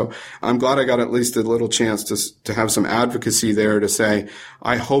happen. So I'm glad I got at least a little chance to have some advocacy there to say,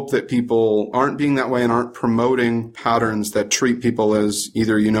 I hope that people aren't being that way and aren't promoting patterns that treat people as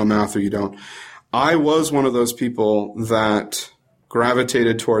either you know math or you don't. I was one of those people that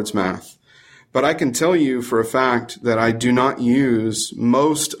gravitated towards math. But I can tell you for a fact that I do not use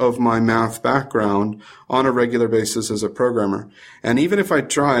most of my math background on a regular basis as a programmer. And even if I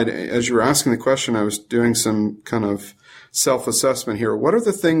tried, as you were asking the question, I was doing some kind of self-assessment here. What are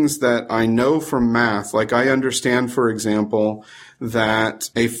the things that I know from math? Like I understand, for example,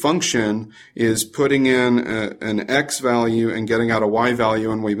 that a function is putting in an x value and getting out a y value,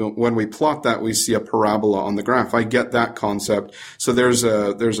 and when we plot that, we see a parabola on the graph. I get that concept. So there's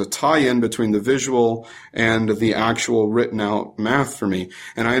a tie-in between the visual and the actual written out math for me.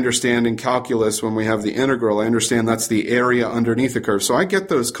 And I understand in calculus when we have the integral, I understand that's the area underneath the curve. So I get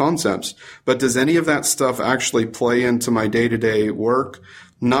those concepts. But does any of that stuff actually play into my day-to-day work?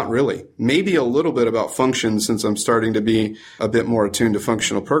 Not really. Maybe a little bit about functions since I'm starting to be a bit more attuned to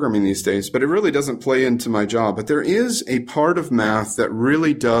functional programming these days, but it really doesn't play into my job. But there is a part of math that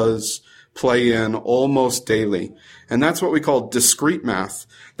really does play in almost daily. And that's what we call discrete math.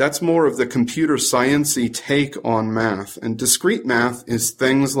 That's more of the computer science-y take on math. And discrete math is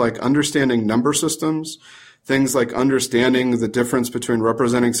things like understanding number systems, things like understanding the difference between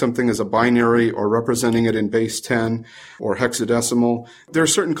representing something as a binary or representing it in base 10 or hexadecimal. There are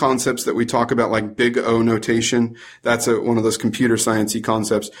certain concepts that we talk about like big O notation. That's one of those computer science-y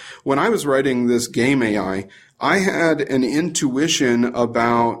concepts. When I was writing this game AI, I had an intuition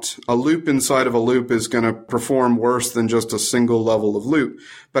about a loop inside of a loop is going to perform worse than just a single level of loop.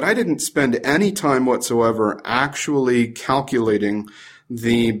 But I didn't spend any time whatsoever actually calculating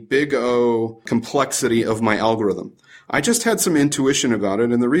the big O complexity of my algorithm. I just had some intuition about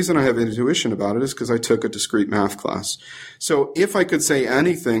it, and the reason I have intuition about it is because I took a discrete math class. So if I could say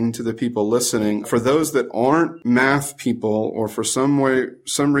anything to the people listening, for those that aren't math people or for some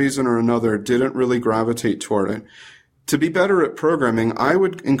reason or another didn't really gravitate toward it, to be better at programming, I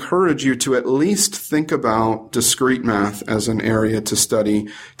would encourage you to at least think about discrete math as an area to study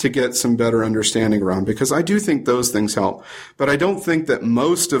to get some better understanding around, because I do think those things help. But I don't think that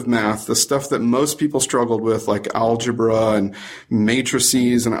most of math, the stuff that most people struggled with, like algebra and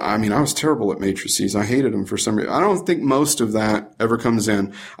matrices, and I was terrible at matrices. I hated them for some reason. I don't think most of that ever comes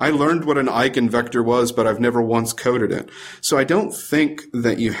in. I learned what an eigenvector was, but I've never once coded it. So I don't think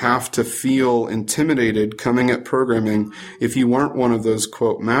that you have to feel intimidated coming at programming if you weren't one of those,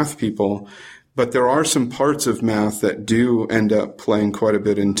 quote, math people. But there are some parts of math that do end up playing quite a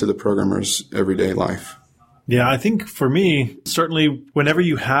bit into the programmer's everyday life. Yeah, I think for me, certainly whenever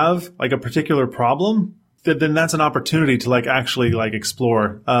you have like a particular problem, then that's an opportunity to actually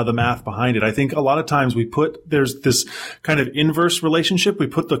explore the math behind it. I think a lot of times there's this kind of inverse relationship. We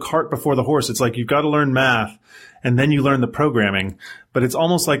put the cart before the horse. It's like you've got to learn math and then you learn the programming. But it's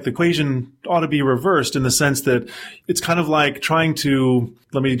almost like the equation ought to be reversed in the sense that it's kind of like trying to,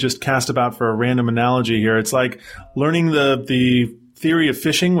 let me just cast about for a random analogy here. It's like learning the theory of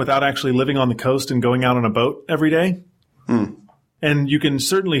fishing without actually living on the coast and going out on a boat every day. And you can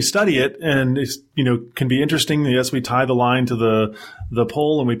certainly study it, and it's, can be interesting. Yes, we tie the line to the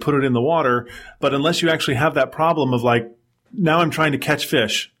pole and we put it in the water. But unless you actually have that problem of now I'm trying to catch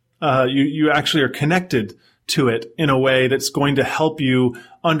fish, you actually are connected to it in a way that's going to help you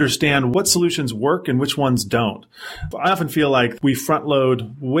understand what solutions work and which ones don't. I often feel like we front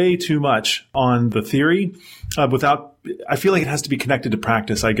load way too much on the theory I feel like it has to be connected to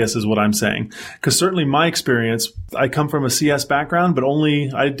practice, I guess is what I'm saying. Because certainly my experience, I come from a CS background, but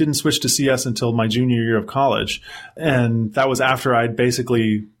I didn't switch to CS until my junior year of college. And that was after I'd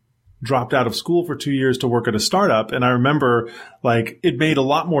basically dropped out of school for 2 years to work at a startup. And I remember it made a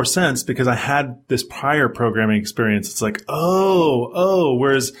lot more sense because I had this prior programming experience. It's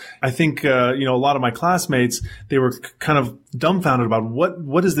whereas I think, a lot of my classmates, they were kind of dumbfounded about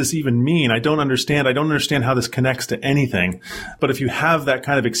what does this even mean? I don't understand how this connects to anything. But if you have that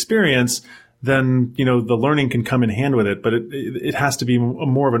kind of experience, then, the learning can come in hand with it. But it has to be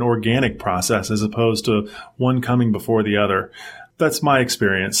more of an organic process as opposed to one coming before the other. That's my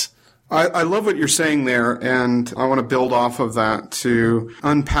experience. I love what you're saying there, and I want to build off of that to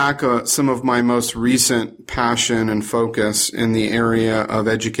unpack some of my most recent passion and focus in the area of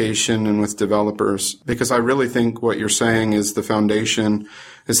education and with developers, because I really think what you're saying is the foundation,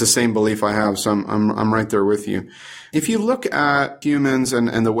 is the same belief I have, so I'm right there with you. If you look at humans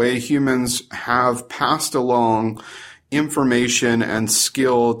and the way humans have passed along information and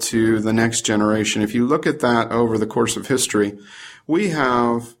skill to the next generation, if you look at that over the course of history, we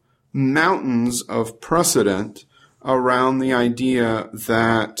have mountains of precedent around the idea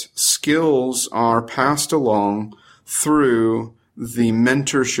that skills are passed along through the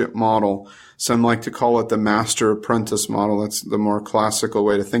mentorship model. Some like to call it the master-apprentice model. That's the more classical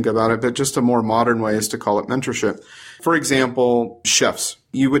way to think about it, but just a more modern way is to call it mentorship. For example, chefs.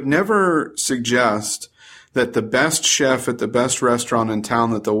 You would never suggest that the best chef at the best restaurant in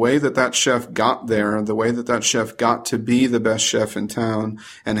town, that the way that that chef got there, the way that that chef got to be the best chef in town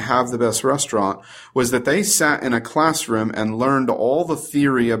and have the best restaurant, was that they sat in a classroom and learned all the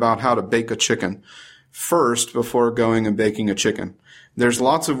theory about how to bake a chicken first before going and baking a chicken. There's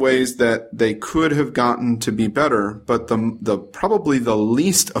lots of ways that they could have gotten to be better, but the probably the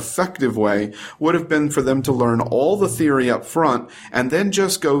least effective way would have been for them to learn all the theory up front and then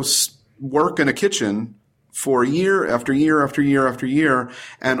just go work in a kitchen for year after year after year after year,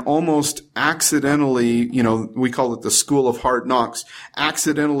 and almost accidentally, we call it the school of hard knocks,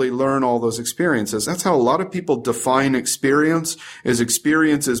 accidentally learn all those experiences. That's how a lot of people define experience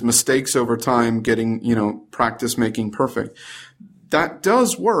is mistakes over time, getting, practice making perfect. That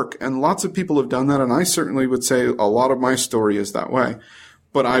does work, and lots of people have done that, and I certainly would say a lot of my story is that way.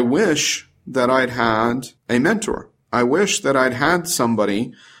 But I wish that I'd had a mentor. I wish that I'd had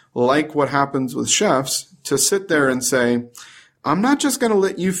somebody like what happens with chefs to sit there and say, I'm not just going to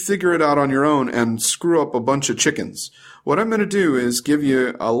let you figure it out on your own and screw up a bunch of chickens. What I'm going to do is give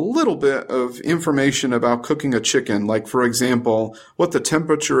you a little bit of information about cooking a chicken, like, for example, what the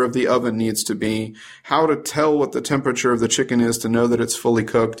temperature of the oven needs to be, how to tell what the temperature of the chicken is to know that it's fully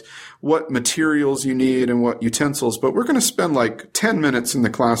cooked, what materials you need and what utensils. But we're going to spend like 10 minutes in the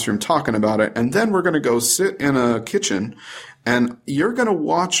classroom talking about it, and then we're going to go sit in a kitchen, and you're going to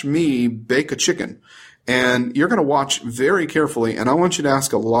watch me bake a chicken. And you're going to watch very carefully, and I want you to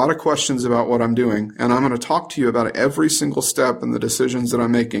ask a lot of questions about what I'm doing, and I'm going to talk to you about every single step and the decisions that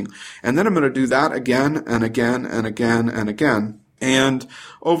I'm making. And then I'm going to do that again and again and again and again. And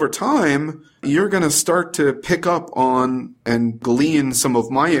over time, you're going to start to pick up on and glean some of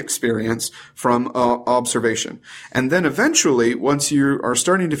my experience from observation. And then eventually, once you are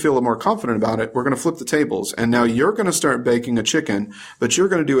starting to feel more confident about it, we're going to flip the tables. And now you're going to start baking a chicken, but you're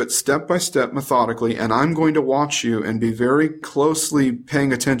going to do it step by step, methodically. And I'm going to watch you and be very closely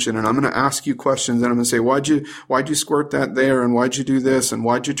paying attention. And I'm going to ask you questions. And I'm going to say, why'd you squirt that there? And why'd you do this? And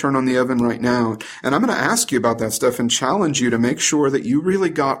why'd you turn on the oven right now? And I'm going to ask you about that stuff and challenge you to make sure that you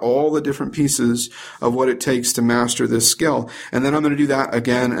really got all the different pieces of what it takes to master this skill. And then I'm going to do that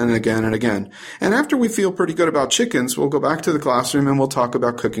again and again and again. And after we feel pretty good about chickens, we'll go back to the classroom and we'll talk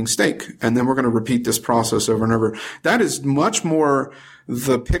about cooking steak. And then we're going to repeat this process over and over. That is much more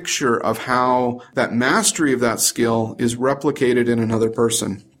the picture of how that mastery of that skill is replicated in another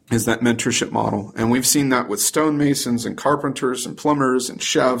person, is that mentorship model. And we've seen that with stonemasons and carpenters and plumbers and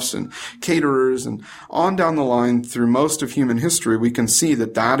chefs and caterers, and on down the line through most of human history, we can see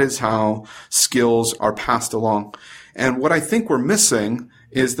that that is how skills are passed along. And what I think we're missing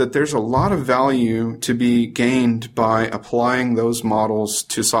is that there's a lot of value to be gained by applying those models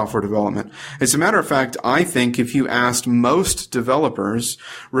to software development. As a matter of fact, I think if you asked most developers,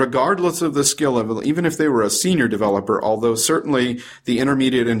 regardless of the skill level, even if they were a senior developer, although certainly the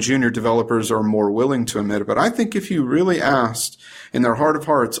intermediate and junior developers are more willing to admit it, but I think if you really asked, in their heart of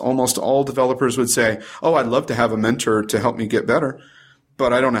hearts, almost all developers would say, oh, I'd love to have a mentor to help me get better,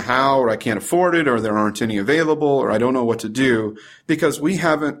 but I don't know how, or I can't afford it, or there aren't any available, or I don't know what to do, because we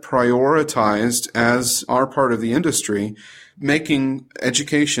haven't prioritized, as our part of the industry, making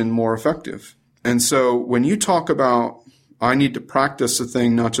education more effective. And so when you talk about, I need to practice a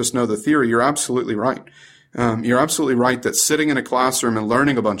thing, not just know the theory, you're absolutely right. You're absolutely right that sitting in a classroom and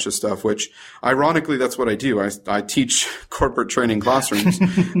learning a bunch of stuff, which ironically, that's what I do. I teach corporate training classrooms.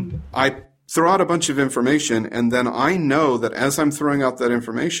 I throw out a bunch of information, and then I know that as I'm throwing out that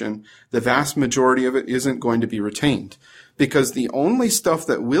information, the vast majority of it isn't going to be retained, because the only stuff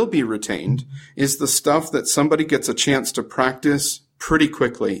that will be retained is the stuff that somebody gets a chance to practice pretty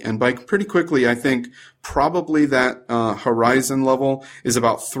quickly. And by pretty quickly, I think probably that horizon level is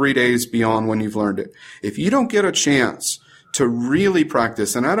about 3 days beyond when you've learned it. If you don't get a chance to really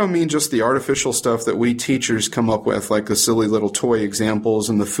practice, and I don't mean just the artificial stuff that we teachers come up with, like the silly little toy examples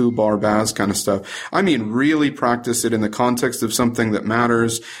and the foo bar baz kind of stuff. I mean really practice it in the context of something that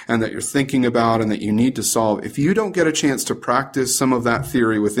matters and that you're thinking about and that you need to solve. If you don't get a chance to practice some of that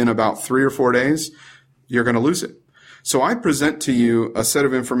theory within about 3 or 4 days, you're going to lose it. So I present to you a set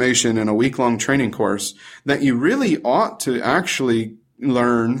of information in a week-long training course that you really ought to actually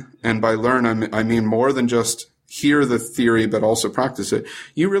learn, and by learn I mean more than just hear the theory but also practice it,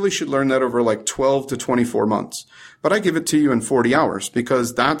 you really should learn that over like 12 to 24 months. But I give it to you in 40 hours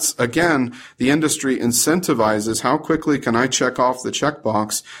because that's, again, the industry incentivizes how quickly can I check off the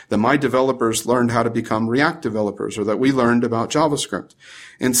checkbox that my developers learned how to become React developers or that we learned about JavaScript,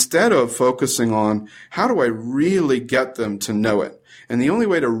 instead of focusing on how do I really get them to know it. And the only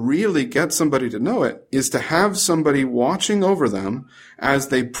way to really get somebody to know it is to have somebody watching over them as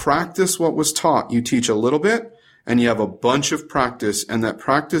they practice what was taught. You teach a little bit and you have a bunch of practice, and that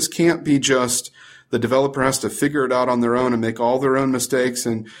practice can't be just the developer has to figure it out on their own and make all their own mistakes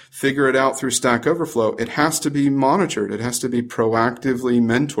and figure it out through Stack Overflow. It has to be monitored. It has to be proactively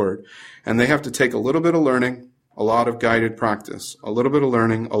mentored. And they have to take a little bit of learning, a lot of guided practice, a little bit of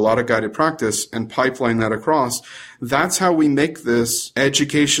learning, a lot of guided practice, and pipeline that across. That's how we make this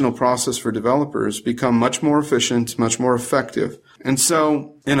educational process for developers become much more efficient, much more effective. And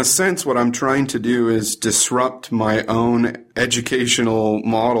so, in a sense, what I'm trying to do is disrupt my own educational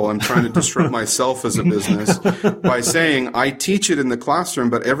model. I'm trying to disrupt myself as a business by saying I teach it in the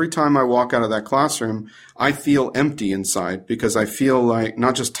classroom, but every time I walk out of that classroom, I feel empty inside because I feel like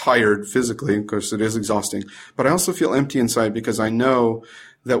not just tired physically, of course it is exhausting, but I also feel empty inside because I know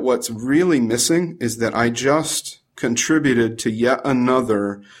that what's really missing is that I just contributed to yet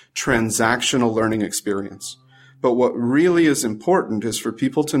another transactional learning experience. But what really is important is for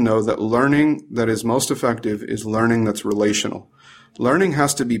people to know that learning that is most effective is learning that's relational. Learning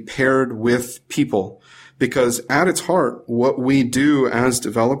has to be paired with people because at its heart, what we do as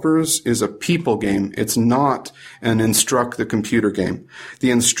developers is a people game. It's not an instruct the computer game. The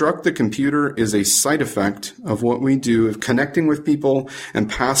instruct the computer is a side effect of what we do of connecting with people and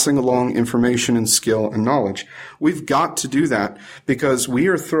passing along information and skill and knowledge. We've got to do that because we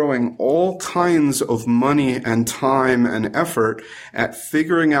are throwing all kinds of money and time and effort at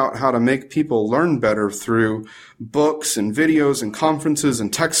figuring out how to make people learn better through books and videos and conferences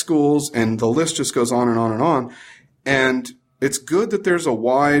and tech schools, and the list just goes on and on and on. And it's good that there's a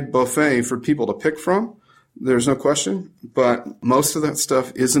wide buffet for people to pick from. There's no question. But most of that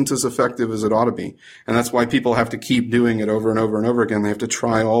stuff isn't as effective as it ought to be. And that's why people have to keep doing it over and over and over again. They have to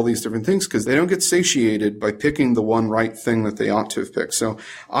try all these different things because they don't get satiated by picking the one right thing that they ought to have picked. So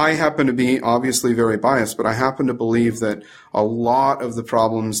I happen to be obviously very biased, but I happen to believe that a lot of the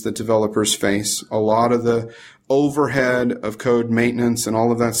problems that developers face, a lot of the overhead of code maintenance and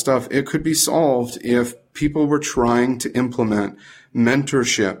all of that stuff, it could be solved if people were trying to implement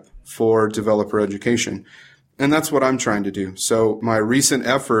mentorship for developer education. And that's what I'm trying to do. So my recent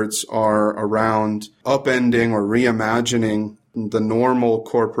efforts are around upending or reimagining the normal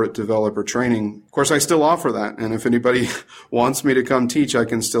corporate developer training. Of course, I still offer that. And if anybody wants me to come teach, I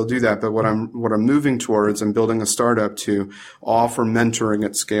can still do that. But what I'm moving towards and building a startup to offer mentoring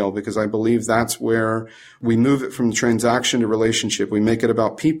at scale, because I believe that's where we move it from transaction to relationship. We make it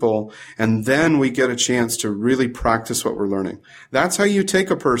about people, and then we get a chance to really practice what we're learning. That's how you take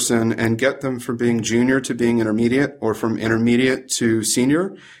a person and get them from being junior to being intermediate, or from intermediate to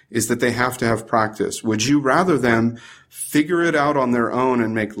senior, is that they have to have practice. Would you rather them figure it out on their own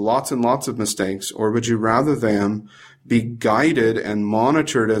and make lots and lots of mistakes, or would you rather them be guided and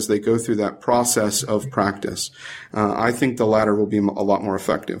monitored as they go through that process of practice? I think the latter will be a lot more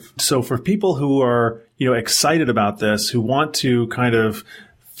effective. So for people who are, excited about this, who want to kind of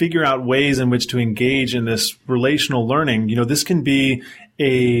figure out ways in which to engage in this relational learning, this can be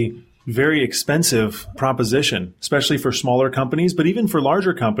a very expensive proposition, especially for smaller companies, but even for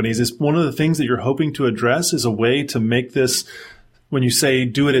larger companies. Is one of the things that you're hoping to address is a way to make this, when you say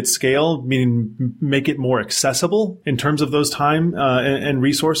do it at scale, meaning make it more accessible in terms of those time and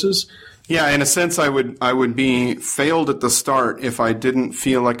resources? Yeah, in a sense, I would be failed at the start if I didn't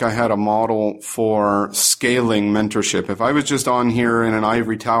feel like I had a model for scaling mentorship. If I was just on here in an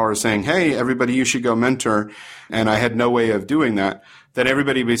ivory tower saying, hey, everybody, you should go mentor, and I had no way of doing that, that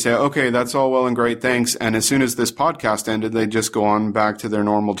everybody would say, okay, that's all well and great, thanks. And as soon as this podcast ended, they'd just go on back to their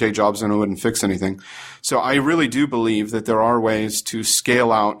normal day jobs and it wouldn't fix anything. So I really do believe that there are ways to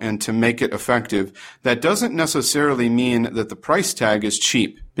scale out and to make it effective. That doesn't necessarily mean that the price tag is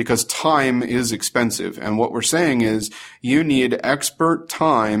cheap, because time is expensive. And what we're saying is you need expert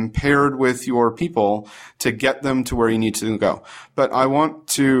time paired with your people to get them to where you need to go. But I want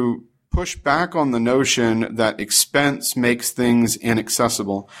to push back on the notion that expense makes things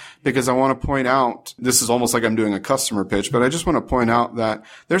inaccessible, because I want to point out, this is almost like I'm doing a customer pitch, but I just want to point out that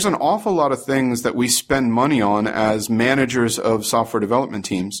there's an awful lot of things that we spend money on as managers of software development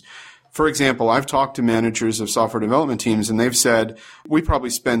teams. For example, I've talked to managers of software development teams, and they've said we probably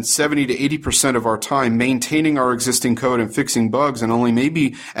spend 70 to 80% of our time maintaining our existing code and fixing bugs, and only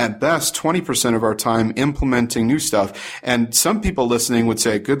maybe at best 20% of our time implementing new stuff. And some people listening would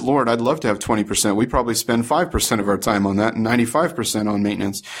say, good Lord, I'd love to have 20%. We probably spend 5% of our time on that and 95% on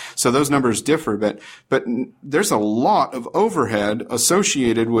maintenance. So those numbers differ, but there's a lot of overhead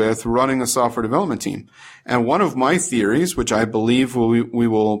associated with running a software development team. And one of my theories, which I believe we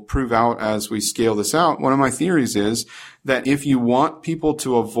will prove out as we scale this out, one of my theories is that if you want people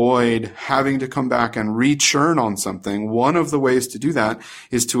to avoid having to come back and re-churn on something, one of the ways to do that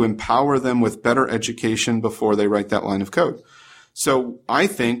is to empower them with better education before they write that line of code. So I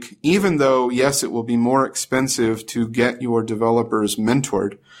think even though, yes, it will be more expensive to get your developers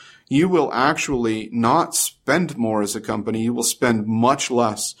mentored, you will actually not spend more as a company. You will spend much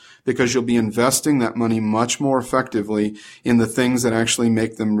less because you'll be investing that money much more effectively in the things that actually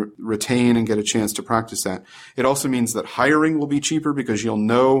make them retain and get a chance to practice that. It also means that hiring will be cheaper because you'll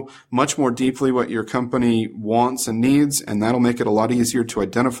know much more deeply what your company wants and needs, and that'll make it a lot easier to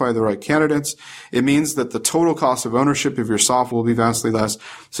identify the right candidates. It means that the total cost of ownership of your software will be vastly less.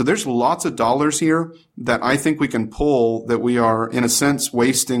 So there's lots of dollars here that I think we can pull that we are, in a sense,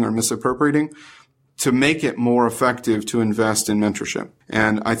 wasting or misappropriating to make it more effective to invest in mentorship.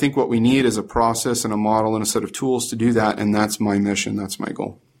 And I think what we need is a process and a model and a set of tools to do that, and that's my mission. That's my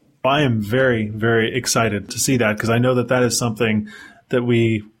goal. I am very, very excited to see that because I know that that is something that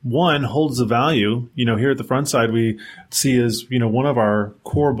we, one, holds a value. Here at the Frontside, we see as, one of our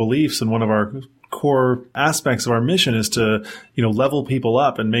core beliefs and one of our core aspects of our mission is to, level people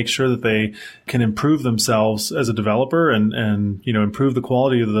up and make sure that they can improve themselves as a developer and improve the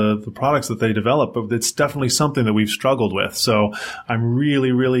quality of the products that they develop. But it's definitely something that we've struggled with. So I'm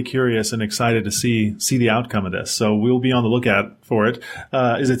really, really curious and excited to see the outcome of this. So we'll be on the lookout for it.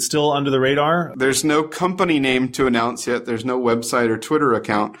 Is it still under the radar? There's no company name to announce yet. There's no website or Twitter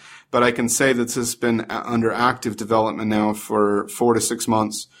account, but I can say that this has been under active development now for 4 to 6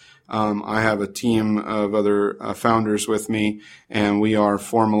 months. I have a team of other founders with me, and we are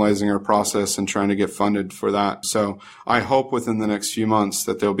formalizing our process and trying to get funded for that. So I hope within the next few months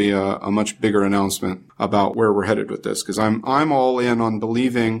that there'll be a much bigger announcement about where we're headed with this, because I'm all in on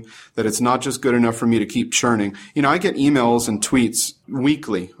believing that it's not just good enough for me to keep churning. I get emails and tweets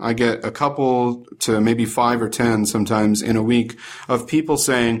weekly. I get a couple to maybe 5 or 10 sometimes in a week of people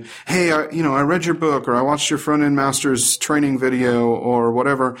saying, hey, I read your book, or I watched your front-end master's training video, or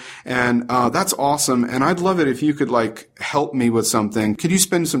whatever. And that's awesome. And I'd love it if you could help me with something. Could you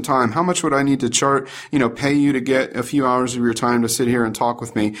spend some time? How much would I need to pay you to get a few hours of your time to sit here and talk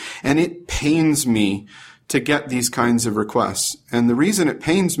with me? And it pains me to get these kinds of requests. And the reason it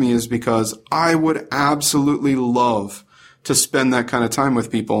pains me is because I would absolutely love to spend that kind of time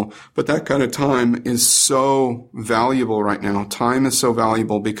with people. But that kind of time is so valuable right now. Time is so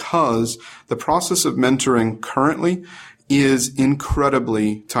valuable because the process of mentoring currently is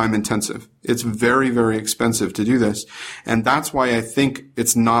incredibly time intensive. It's very, very expensive to do this. And that's why I think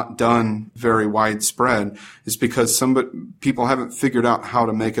it's not done very widespread, is because people haven't figured out how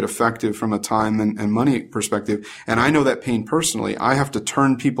to make it effective from a time and money perspective. And I know that pain personally. I have to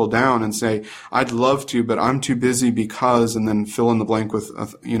turn people down and say, I'd love to, but I'm too busy because, and then fill in the blank with,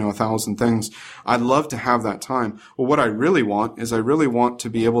 1,000 things. I'd love to have that time. Well, what I really want is to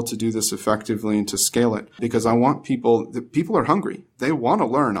be able to do this effectively and to scale it, because I want people are hungry. They want to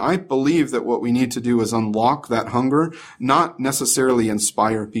learn. I believe that what we need to do is unlock that hunger, not necessarily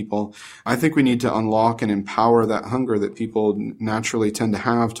inspire people. I think we need to unlock and empower that hunger that people naturally tend to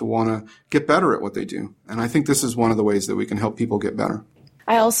have to want to get better at what they do. And I think this is one of the ways that we can help people get better.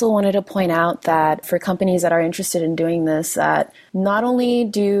 I also wanted to point out that for companies that are interested in doing this, that not only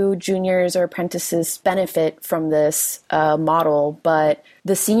do juniors or apprentices benefit from this model, but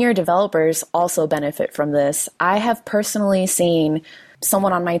the senior developers also benefit from this. I have personally seen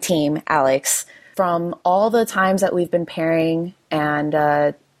someone on my team, Alex, from all the times that we've been pairing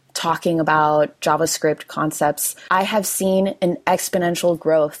and talking about JavaScript concepts, I have seen an exponential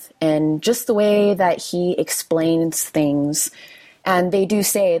growth in just the way that he explains things. And they do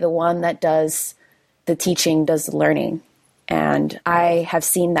say the one that does the teaching does the learning. And I have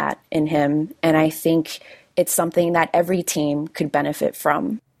seen that in him. And I think it's something that every team could benefit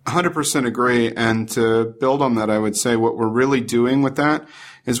from. 100% agree. And to build on that, I would say what we're really doing with that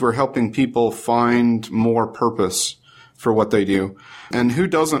is we're helping people find more purpose for what they do. And who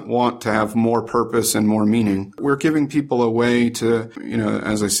doesn't want to have more purpose and more meaning? We're giving people a way to,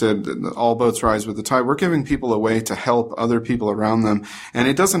 as I said, all boats rise with the tide. We're giving people a way to help other people around them. And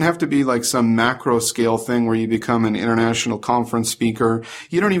it doesn't have to be like some macro scale thing where you become an international conference speaker.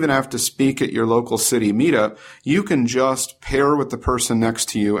 You don't even have to speak at your local city meetup. You can just pair with the person next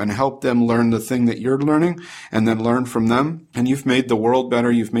to you and help them learn the thing that you're learning and then learn from them. And you've made the world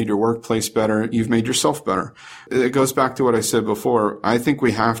better. You've made your workplace better. You've made yourself better. It goes back to what I said before. I think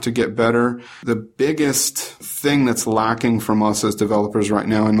we have to get better. The biggest thing that's lacking from us as developers right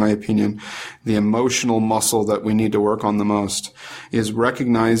now, in my opinion, the emotional muscle that we need to work on the most, is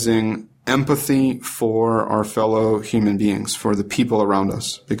recognizing empathy for our fellow human beings, for the people around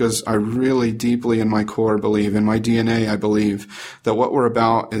us. Because I really deeply in my core believe, in my DNA, I believe that what we're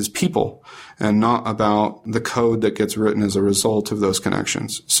about is people and not about the code that gets written as a result of those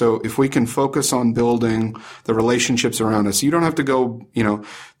connections. So if we can focus on building the relationships around us, you don't have to go,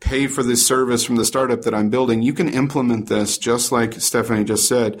 pay for this service from the startup that I'm building. You can implement this, just like Stephanie just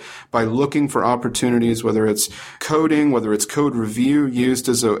said, by looking for opportunities, whether it's coding, whether it's code review used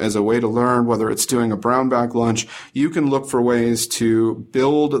as a way to learn, whether it's doing a brown bag lunch. You can look for ways to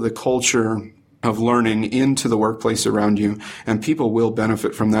build the culture of learning into the workplace around you, and people will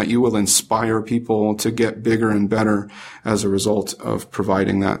benefit from that. You will inspire people to get bigger and better as a result of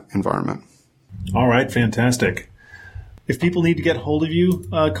providing that environment. All right, fantastic. If people need to get hold of you,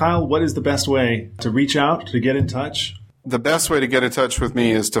 Kyle, what is the best way to reach out, to get in touch? The best way to get in touch with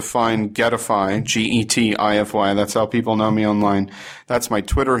me is to find Getify, Getify. That's how people know me online. That's my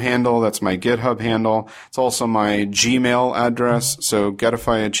Twitter handle. That's my GitHub handle. It's also my Gmail address. So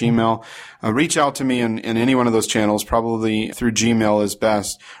Getify at Gmail. Reach out to me in any one of those channels. Probably through Gmail is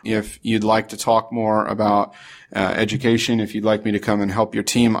best. If you'd like to talk more about education, if you'd like me to come and help your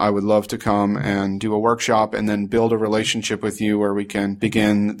team, I would love to come and do a workshop and then build a relationship with you where we can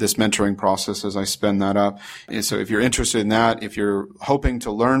begin this mentoring process as I spin that up. And so if you're interested in that, if you're hoping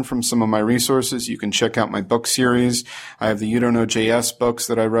to learn from some of my resources, you can check out my book series. I have the You Don't Know JS books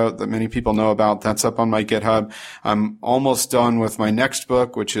that I wrote that many people know about. That's up on my GitHub. I'm almost done with my next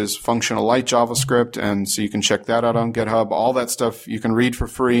book, which is Functional Light JavaScript. And so you can check that out on GitHub. All that stuff you can read for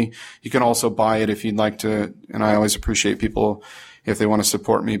free. You can also buy it if you'd like to. And I always appreciate people if they want to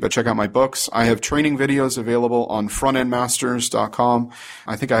support me. But check out my books. I have training videos available on frontendmasters.com.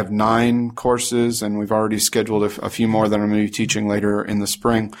 I think I have 9 courses, and we've already scheduled a few more that I'm going to be teaching later in the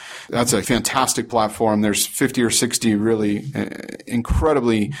spring. That's a fantastic platform. There's 50 or 60 really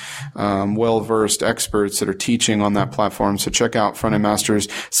incredibly well-versed experts that are teaching on that platform. So check out Frontend Masters.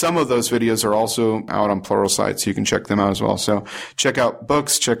 Some of those videos are also out on Pluralsight, so you can check them out as well. So check out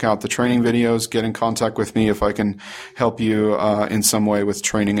books, check out the training videos, get in contact with me if I can help you in some way with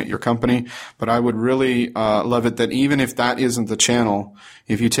training at your company. But I would really love it that even if that isn't the channel,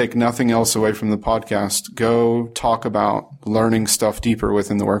 if you take nothing else away from the podcast, go talk about learning stuff deeper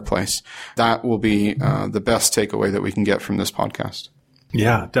within the workplace. That will be the best takeaway that we can get from this podcast.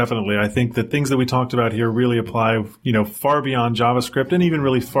 Yeah, definitely. I think the things that we talked about here really apply, far beyond JavaScript and even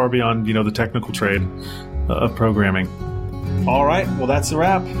really far beyond, the technical trade of programming. All right. Well, that's a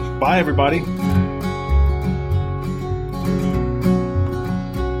wrap. Bye, everybody.